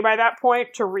journey by that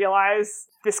point to realize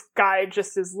this guy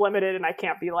just is limited and I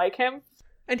can't be like him.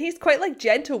 And he's quite like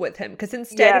gentle with him, because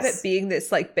instead of it being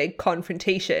this like big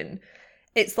confrontation,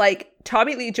 it's like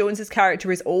Tommy Lee Jones's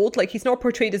character is old. Like, he's not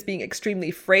portrayed as being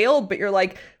extremely frail, but you're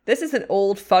like, this is an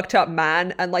old, fucked up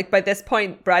man. And like, by this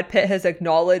point, Brad Pitt has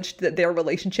acknowledged that their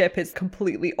relationship is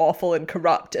completely awful and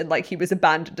corrupt, and like, he was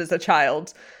abandoned as a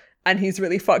child, and he's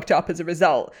really fucked up as a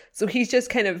result. So he's just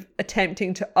kind of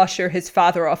attempting to usher his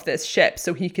father off this ship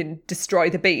so he can destroy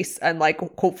the base and like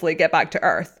hopefully get back to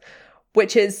Earth,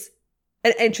 which is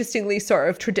an interestingly sort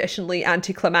of traditionally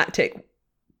anticlimactic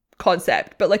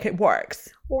concept, but like, it works.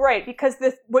 Well, right, because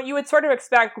what you would sort of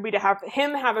expect would be to have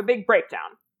him have a big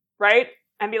breakdown, right?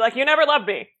 And be like, you never loved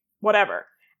me, whatever.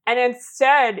 And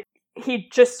instead, he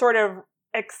just sort of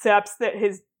accepts that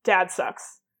his dad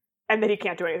sucks and that he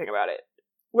can't do anything about it,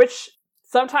 which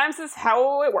sometimes is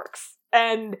how it works.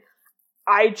 And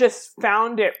I just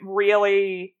found it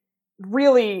really,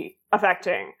 really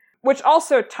affecting, which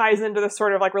also ties into the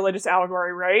sort of like religious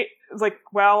allegory, right? It's like,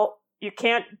 well, you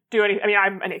can't do anything. I mean,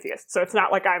 I'm an atheist, so it's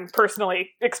not like I'm personally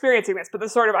experiencing this, but the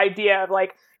sort of idea of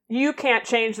like, you can't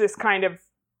change this kind of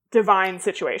divine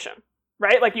situation,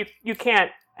 right? Like, you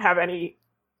can't have any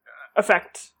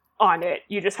effect on it.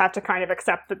 You just have to kind of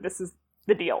accept that this is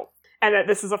the deal, and that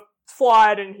this is a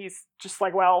flawed, and he's just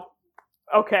like, well,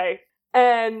 okay.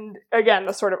 And again,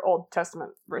 the sort of Old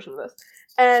Testament version of this.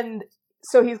 And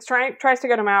so he tries to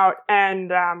get him out,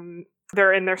 and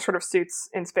they're in their sort of suits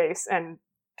in space, and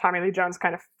Tommy Lee Jones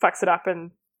kind of fucks it up and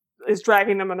is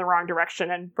dragging them in the wrong direction,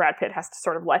 and Brad Pitt has to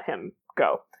sort of let him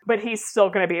go. But he's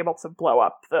still going to be able to blow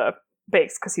up the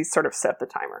base because he's sort of set the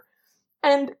timer.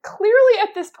 And clearly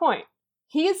at this point,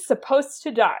 he is supposed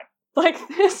to die. Like,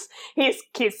 this,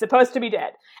 he's supposed to be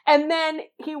dead. And then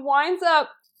he winds up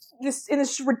in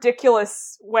this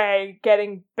ridiculous way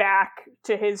getting back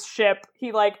to his ship.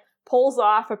 He, like, pulls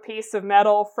off a piece of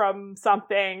metal from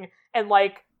something and,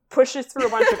 like, pushes through a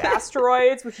bunch of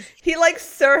asteroids, which is... He, like,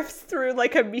 surfs through,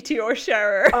 like, a meteor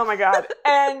shower. Oh my god.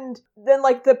 And then,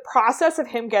 like, the process of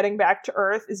him getting back to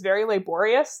Earth is very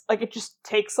laborious. Like, it just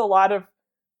takes a lot of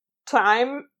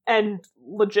time, and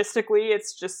logistically,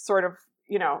 it's just sort of,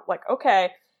 you know, like,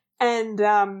 okay. And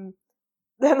then,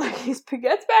 like, he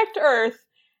gets back to Earth,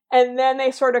 and then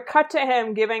they sort of cut to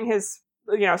him giving his,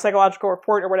 you know, psychological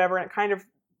report or whatever, and it kind of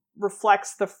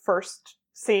reflects the first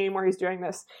scene where he's doing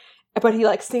this. But he,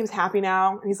 like, seems happy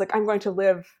now, and he's like, I'm going to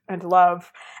live and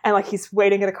love. And, like, he's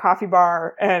waiting at a coffee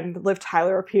bar, and Liv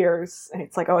Tyler appears, and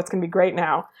it's like, oh, it's going to be great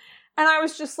now. And I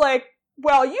was just like,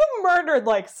 well, you murdered,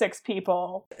 like, 6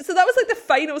 people. So that was, like, the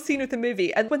final scene of the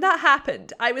movie. And when that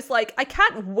happened, I was like, I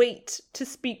can't wait to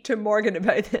speak to Morgan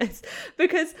about this.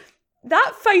 Because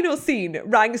that final scene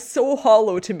rang so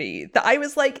hollow to me that I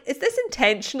was like, is this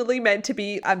intentionally meant to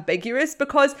be ambiguous?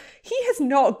 Because he has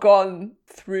not gone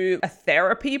through a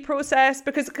therapy process,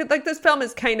 because, like, this film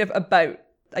is kind of about,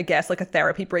 I guess, like, a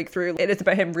therapy breakthrough. It is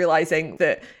about him realizing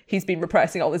that he's been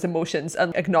repressing all his emotions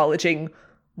and acknowledging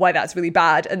why that's really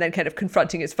bad, and then kind of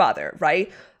confronting his father,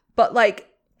 right? But, like,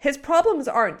 his problems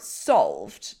aren't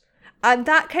solved. And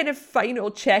that kind of final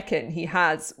check-in he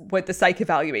has with the psych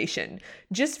evaluation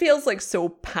just feels like so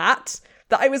pat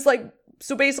that I was like,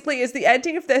 so basically, is the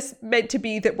ending of this meant to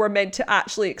be that we're meant to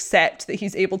actually accept that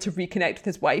he's able to reconnect with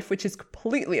his wife, which is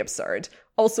completely absurd.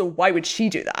 Also, why would she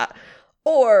do that?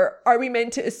 Or are we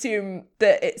meant to assume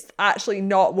that it's actually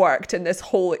not worked and this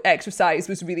whole exercise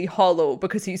was really hollow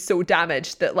because he's so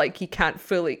damaged that, like, he can't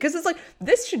fully... Because it's like,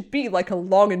 this should be like a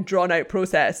long and drawn out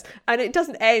process, and it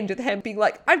doesn't end with him being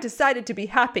like, I've decided to be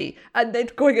happy, and then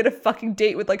going on a fucking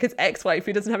date with, like, his ex-wife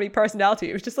who doesn't have any personality.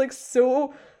 It was just like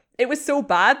so... It was so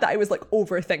bad that I was, like,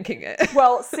 overthinking it.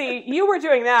 Well, see, you were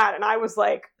doing that, and I was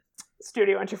like,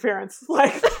 studio interference.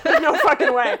 Like, there's no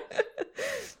fucking way.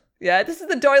 Yeah, this is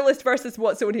the Doylist versus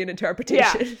Watsonian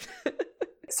interpretation. Yeah.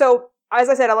 So, as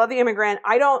I said, I love The Immigrant.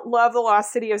 I don't love The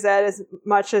Lost City of Zed as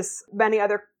much as many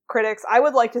other critics. I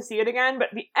would like to see it again, but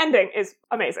the ending is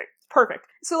amazing. It's perfect.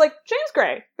 So, like, James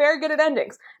Gray, very good at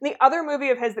endings. And the other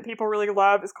movie of his that people really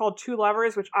love is called Two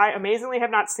Lovers, which I amazingly have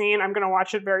not seen. I'm going to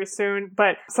watch it very soon.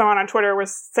 But someone on Twitter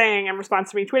was saying, in response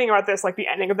to me tweeting about this, like, the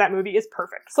ending of that movie is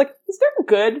perfect. It's like, is there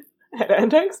good at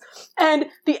endings? And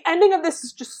the ending of this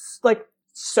is just, like,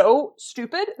 so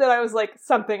stupid that I was like,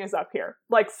 something is up here.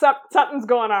 Like, something's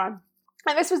going on.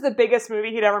 And this was the biggest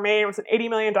movie he'd ever made. It was an $80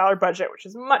 million budget, which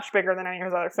is much bigger than any of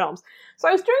his other films. So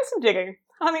I was doing some digging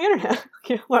on the internet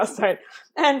last night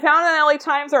and found an LA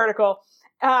Times article.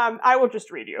 I will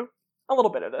just read you a little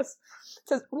bit of this. It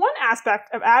says, one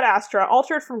aspect of Ad Astra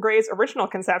altered from Gray's original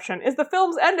conception is the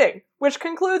film's ending, which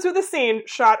concludes with a scene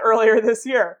shot earlier this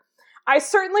year. I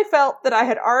certainly felt that I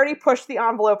had already pushed the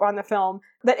envelope on the film,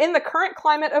 that in the current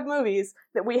climate of movies,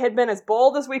 that we had been as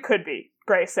bold as we could be,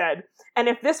 Gray said. And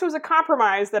if this was a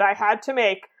compromise that I had to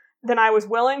make, then I was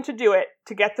willing to do it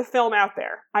to get the film out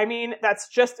there. I mean, that's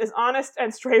just as honest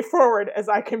and straightforward as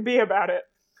I can be about it.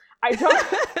 I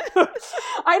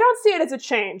don't see it as a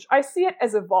change. I see it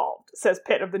as evolved, says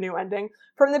Pitt of the new ending.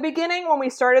 From the beginning, when we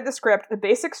started the script, the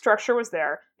basic structure was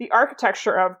there. The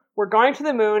architecture of, we're going to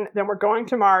the moon, then we're going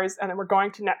to Mars, and then we're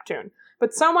going to Neptune.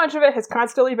 But so much of it has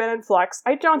constantly been in flux.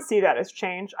 I don't see that as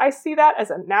change. I see that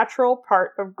as a natural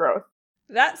part of growth.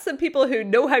 That's some people who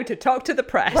know how to talk to the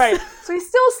press. Right. So he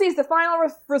still sees the final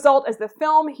result as the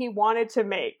film he wanted to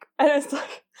make. And it's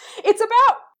like, it's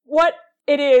about what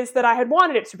it is that I had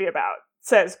wanted it to be about,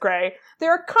 says Gray.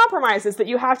 There are compromises that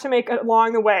you have to make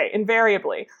along the way,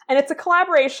 invariably. And it's a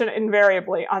collaboration,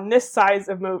 invariably, on this size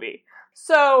of movie.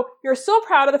 So you're so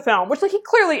proud of the film, which, like, he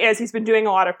clearly is. He's been doing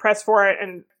a lot of press for it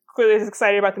and clearly is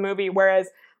excited about the movie. Whereas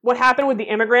what happened with The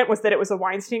Immigrant was that it was a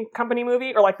Weinstein Company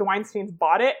movie, or, like, the Weinsteins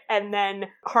bought it, and then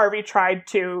Harvey tried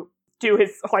to do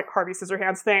his, like, Harvey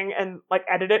Scissorhands thing and, like,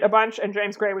 edit it a bunch, and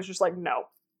James Gray was just like, no.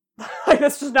 Like,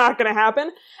 that's just not going to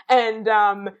happen. And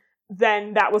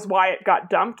then that was why it got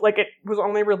dumped. Like, it was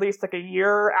only released like a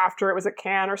year after it was at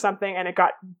Cannes or something, and it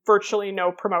got virtually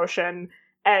no promotion,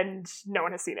 and no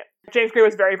one has seen it. James Gray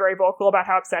was very, very vocal about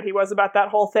how upset he was about that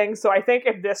whole thing. So I think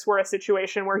if this were a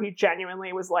situation where he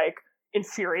genuinely was, like,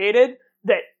 infuriated,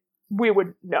 that we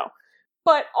would know.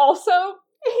 But also,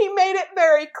 he made it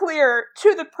very clear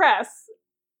to the press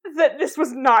that this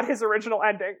was not his original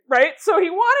ending, right? So he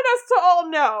wanted us to all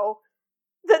know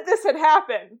that this had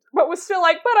happened, but was still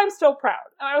like, but I'm still proud.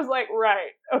 And I was like,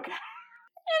 right, okay.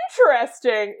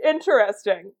 Interesting. And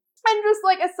just,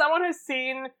 like, as someone who's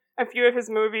seen a few of his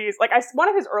movies, like, one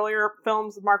of his earlier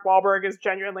films, Mark Wahlberg, is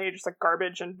genuinely just, like,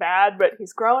 garbage and bad, but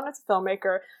he's grown as a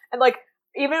filmmaker. And, like,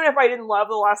 even if I didn't love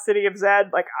The Lost City of Zed,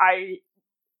 like, I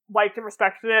liked and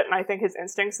respected it, and I think his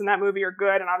instincts in that movie are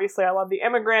good, and obviously I love The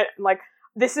Immigrant, and like,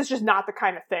 this is just not the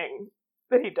kind of thing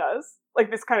that he does. Like,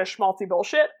 this kind of schmaltzy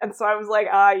bullshit. And so I was like,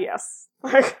 yes.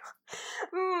 Like,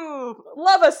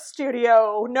 love a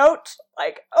studio note.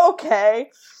 Like, okay.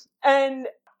 And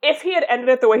if he had ended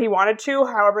it the way he wanted to,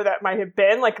 however that might have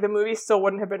been, like, the movie still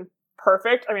wouldn't have been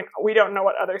perfect. I mean, we don't know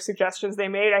what other suggestions they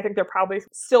made. I think there probably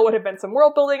still would have been some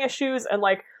world building issues, and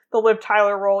like the Liv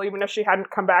Tyler role, even if she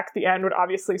hadn't come back at the end, would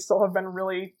obviously still have been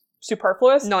really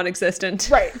superfluous. Non-existent.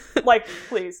 Right. Like,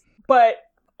 please. But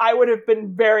I would have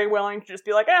been very willing to just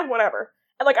be like, whatever.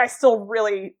 And like, I still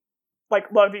really like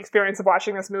love the experience of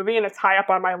watching this movie, and it's high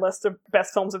up on my list of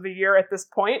best films of the year at this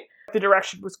point. The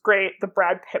direction was great. The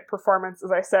Brad Pitt performance,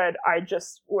 as I said, I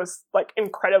just was like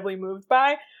incredibly moved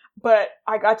by. But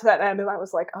I got to that end and I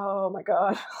was like, oh my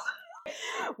God,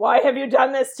 why have you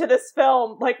done this to this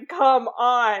film? Like, come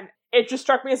on. It just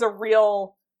struck me as a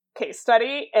real case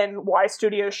study and why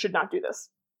studios should not do this.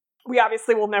 We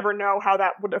obviously will never know how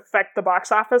that would affect the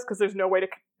box office because there's no way to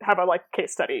have a like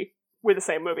case study with the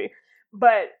same movie.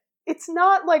 But it's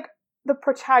not like the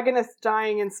protagonist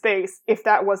dying in space, if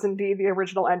that was indeed the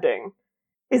original ending,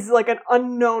 is like an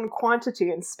unknown quantity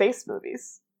in space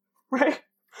movies, right?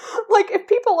 Like, if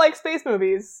people like space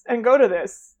movies and go to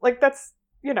this, like, that's,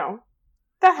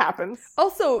 that happens.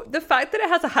 Also, the fact that it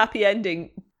has a happy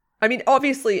ending, I mean,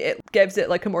 obviously it gives it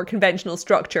like a more conventional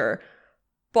structure,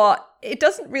 but it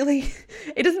doesn't really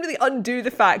undo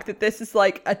the fact that this is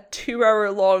like a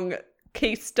 2-hour-long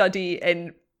case study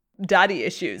in daddy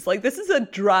issues. Like, this is a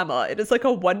drama. It is like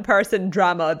a one-person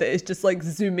drama that is just like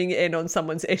zooming in on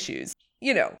someone's issues.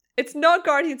 It's not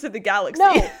Guardians of the Galaxy.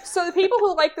 No. So the people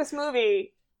who like this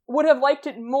movie would have liked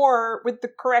it more with the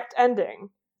correct ending.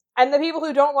 And the people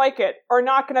who don't like it are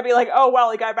not going to be like, oh,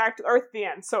 well, he got back to Earth at the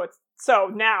end, so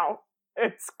now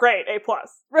it's great, A+.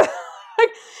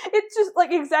 It's just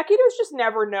like, executives just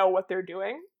never know what they're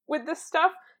doing with this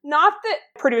stuff. Not that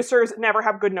producers never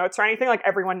have good notes or anything, like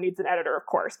everyone needs an editor, of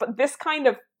course, but this kind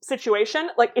of situation,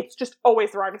 like, it's just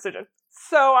always the wrong decision.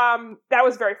 So that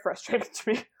was very frustrating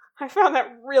to me. I found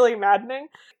that really maddening.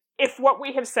 If what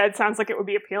we have said sounds like it would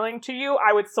be appealing to you,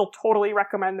 I would still totally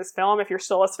recommend this film if you're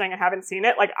still listening and haven't seen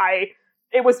it.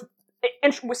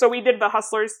 So we did the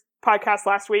Hustlers podcast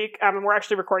last week, and we're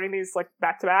actually recording these like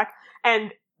back to back.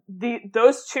 And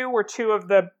those two were two of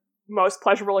the most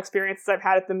pleasurable experiences I've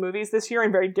had at the movies this year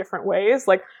in very different ways.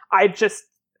 Like, I just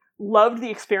loved the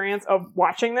experience of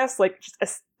watching this. Like, just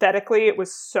aesthetically, it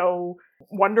was so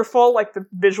wonderful. Like, the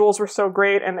visuals were so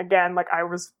great. And again, like, I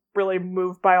was really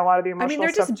moved by a lot of the emotional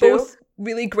stuff too. They're just both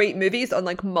really great movies on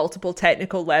like multiple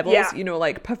technical levels. Yeah.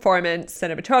 Like performance,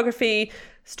 cinematography,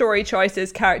 story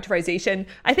choices, characterization.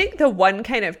 I think the one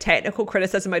kind of technical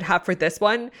criticism I'd have for this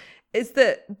one is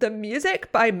that the music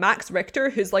by Max Richter,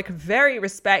 who's like very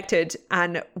respected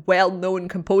and well-known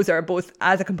composer, both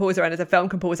as a composer and as a film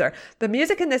composer, the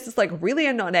music in this is like really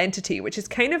a non-entity, which is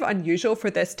kind of unusual for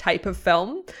this type of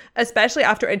film, especially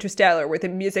after Interstellar, where the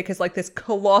music is like this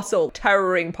colossal,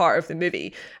 towering part of the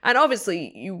movie. And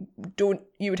obviously you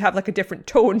would have like a different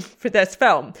tone for this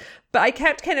film. But I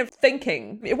kept kind of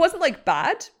thinking, it wasn't like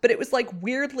bad, but it was like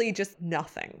weirdly just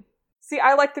nothing. See,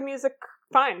 I like the music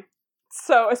fine.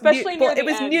 So, especially near the end.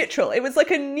 It was neutral. It was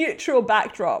like a neutral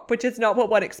backdrop, which is not what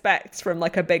one expects from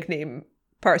like a big name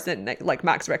person like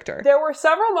Max Richter. There were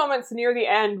several moments near the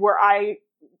end where I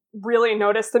really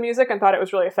noticed the music and thought it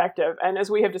was really effective. And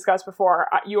as we have discussed before,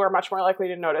 you are much more likely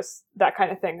to notice that kind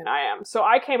of thing than I am. So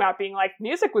I came out being like,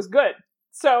 music was good.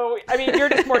 So, I mean, you're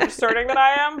just more discerning than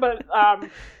I am. But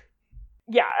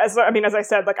yeah, as I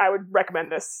said, like, I would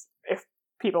recommend this if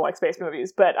people like space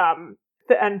movies. But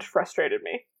the end frustrated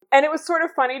me. And it was sort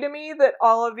of funny to me that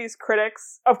all of these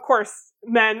critics, of course,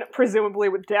 men presumably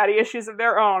with daddy issues of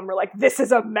their own, were like, this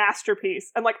is a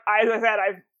masterpiece. And like, as I said,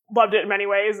 I've loved it in many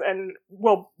ways and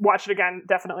will watch it again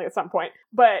definitely at some point.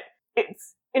 But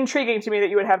it's intriguing to me that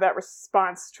you would have that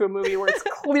response to a movie where it's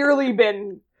clearly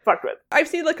been fucked with. I've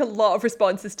seen like a lot of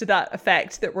responses to that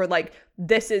effect that were like,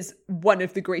 this is one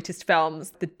of the greatest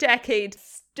films, the decade,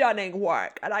 stunning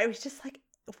work. And I was just like,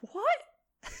 what?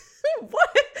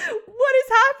 What is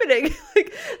happening?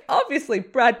 Like, obviously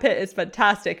Brad Pitt is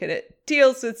fantastic and it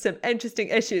deals with some interesting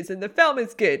issues and the film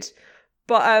is good,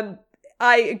 but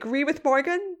I agree with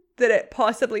Morgan that it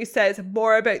possibly says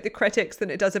more about the critics than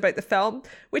it does about the film,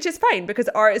 which is fine because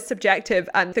art is subjective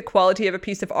and the quality of a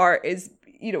piece of art is,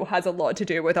 has a lot to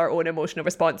do with our own emotional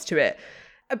response to it.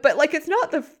 But like, it's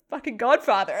not the fucking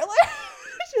Godfather. Like,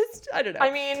 just, I don't know.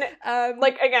 I mean,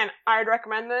 like, again, I'd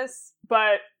recommend this,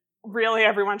 but really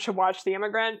everyone should watch The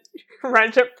Immigrant.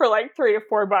 Rent it for like $3 to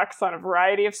 $4 on a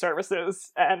variety of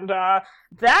services. And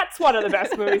that's one of the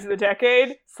best movies of the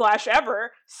decade /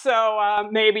 ever. So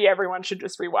maybe everyone should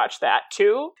just rewatch that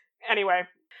too. Anyway,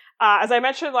 as I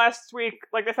mentioned last week,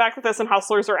 like the fact that this and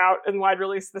Hustlers are out in wide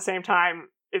release at the same time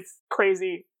is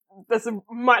crazy. That's a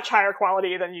much higher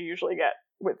quality than you usually get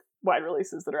with wide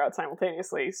releases that are out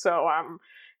simultaneously. So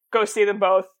go see them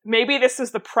both. Maybe this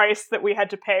is the price that we had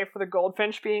to pay for The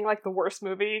Goldfinch being like the worst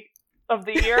movie of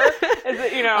the year. Is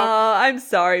it, you know? I'm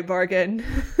sorry, Morgan.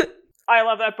 I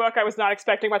love that book. I was not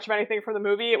expecting much of anything from the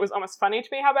movie. It was almost funny to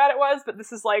me how bad it was, but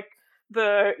this is like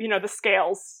the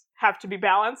scales have to be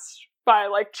balanced by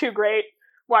like two great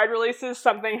wide releases.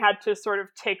 Something had to sort of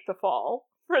take the fall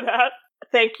for that.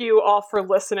 Thank you all for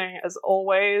listening as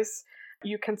always.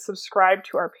 You can subscribe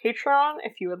to our Patreon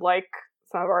if you would like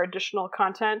some of our additional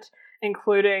content,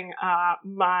 including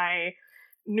my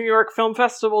New York Film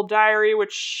Festival diary,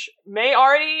 which may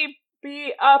already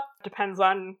be up, depends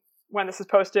on when this is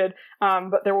posted,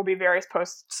 but there will be various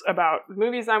posts about the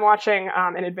movies I'm watching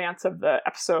in advance of the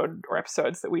episode or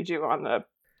episodes that we do on the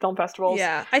film festivals.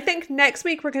 Yeah, I think next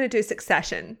week we're going to do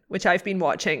Succession, which I've been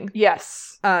watching.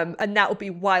 Yes. And that will be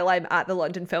while I'm at the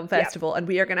London Film Festival, and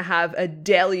we are going to have a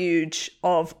deluge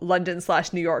of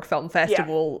London/New York Film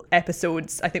Festival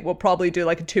episodes. I think we'll probably do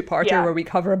like a two-parter where we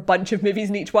cover a bunch of movies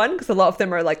in each one, because a lot of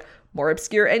them are like more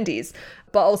obscure indies.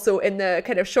 But also in the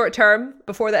kind of short term,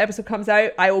 before the episode comes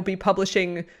out, I will be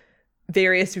publishing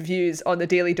various reviews on the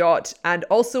Daily Dot, and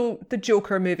also the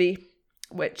Joker movie,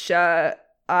 which I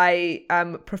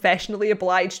am professionally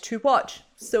obliged to watch.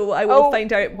 So I will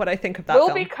find out what I think of that film.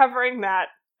 We'll be covering that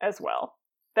as well.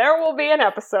 There will be an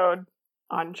episode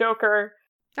on Joker.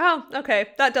 Oh, okay.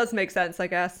 That does make sense, I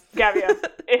guess. Gavia,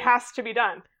 it has to be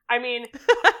done. I mean,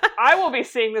 I will be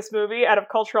seeing this movie out of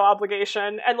cultural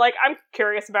obligation, and like, I'm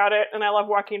curious about it, and I love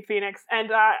Joaquin Phoenix,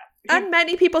 and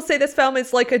many people say this film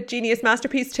is like a genius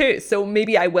masterpiece too, so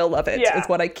maybe I will love it, is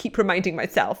what I keep reminding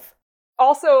myself.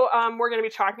 Also, we're going to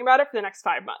be talking about it for the next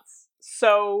 5 months,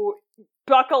 so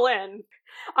buckle in.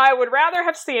 I would rather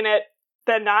have seen it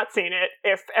than not seen it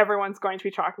if everyone's going to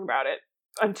be talking about it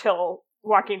until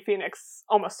Joaquin Phoenix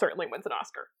almost certainly wins an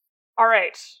Oscar. All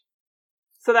right.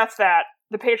 So that's that.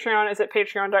 The Patreon is at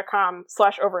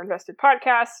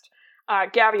patreon.com/overinvestedpodcast.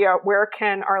 Gavia, where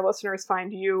can our listeners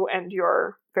find you and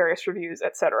your various reviews,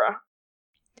 etc.?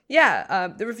 Yeah,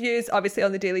 the reviews obviously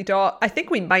on the Daily Dot. I think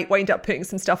we might wind up putting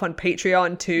some stuff on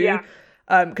Patreon too. Yeah.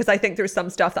 Because I think there's some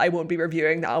stuff that I won't be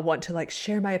reviewing that I'll want to like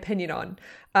share my opinion on.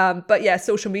 But yeah,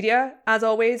 social media, as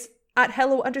always, at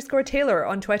hello_Taylor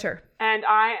on Twitter. And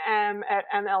I am at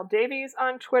ML Davies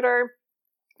on Twitter.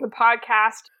 The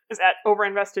podcast is at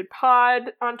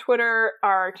overinvestedpod on Twitter.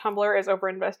 Our Tumblr is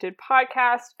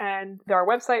overinvestedpodcast, and our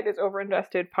website is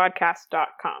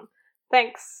overinvestedpodcast.com.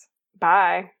 Thanks.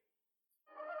 Bye.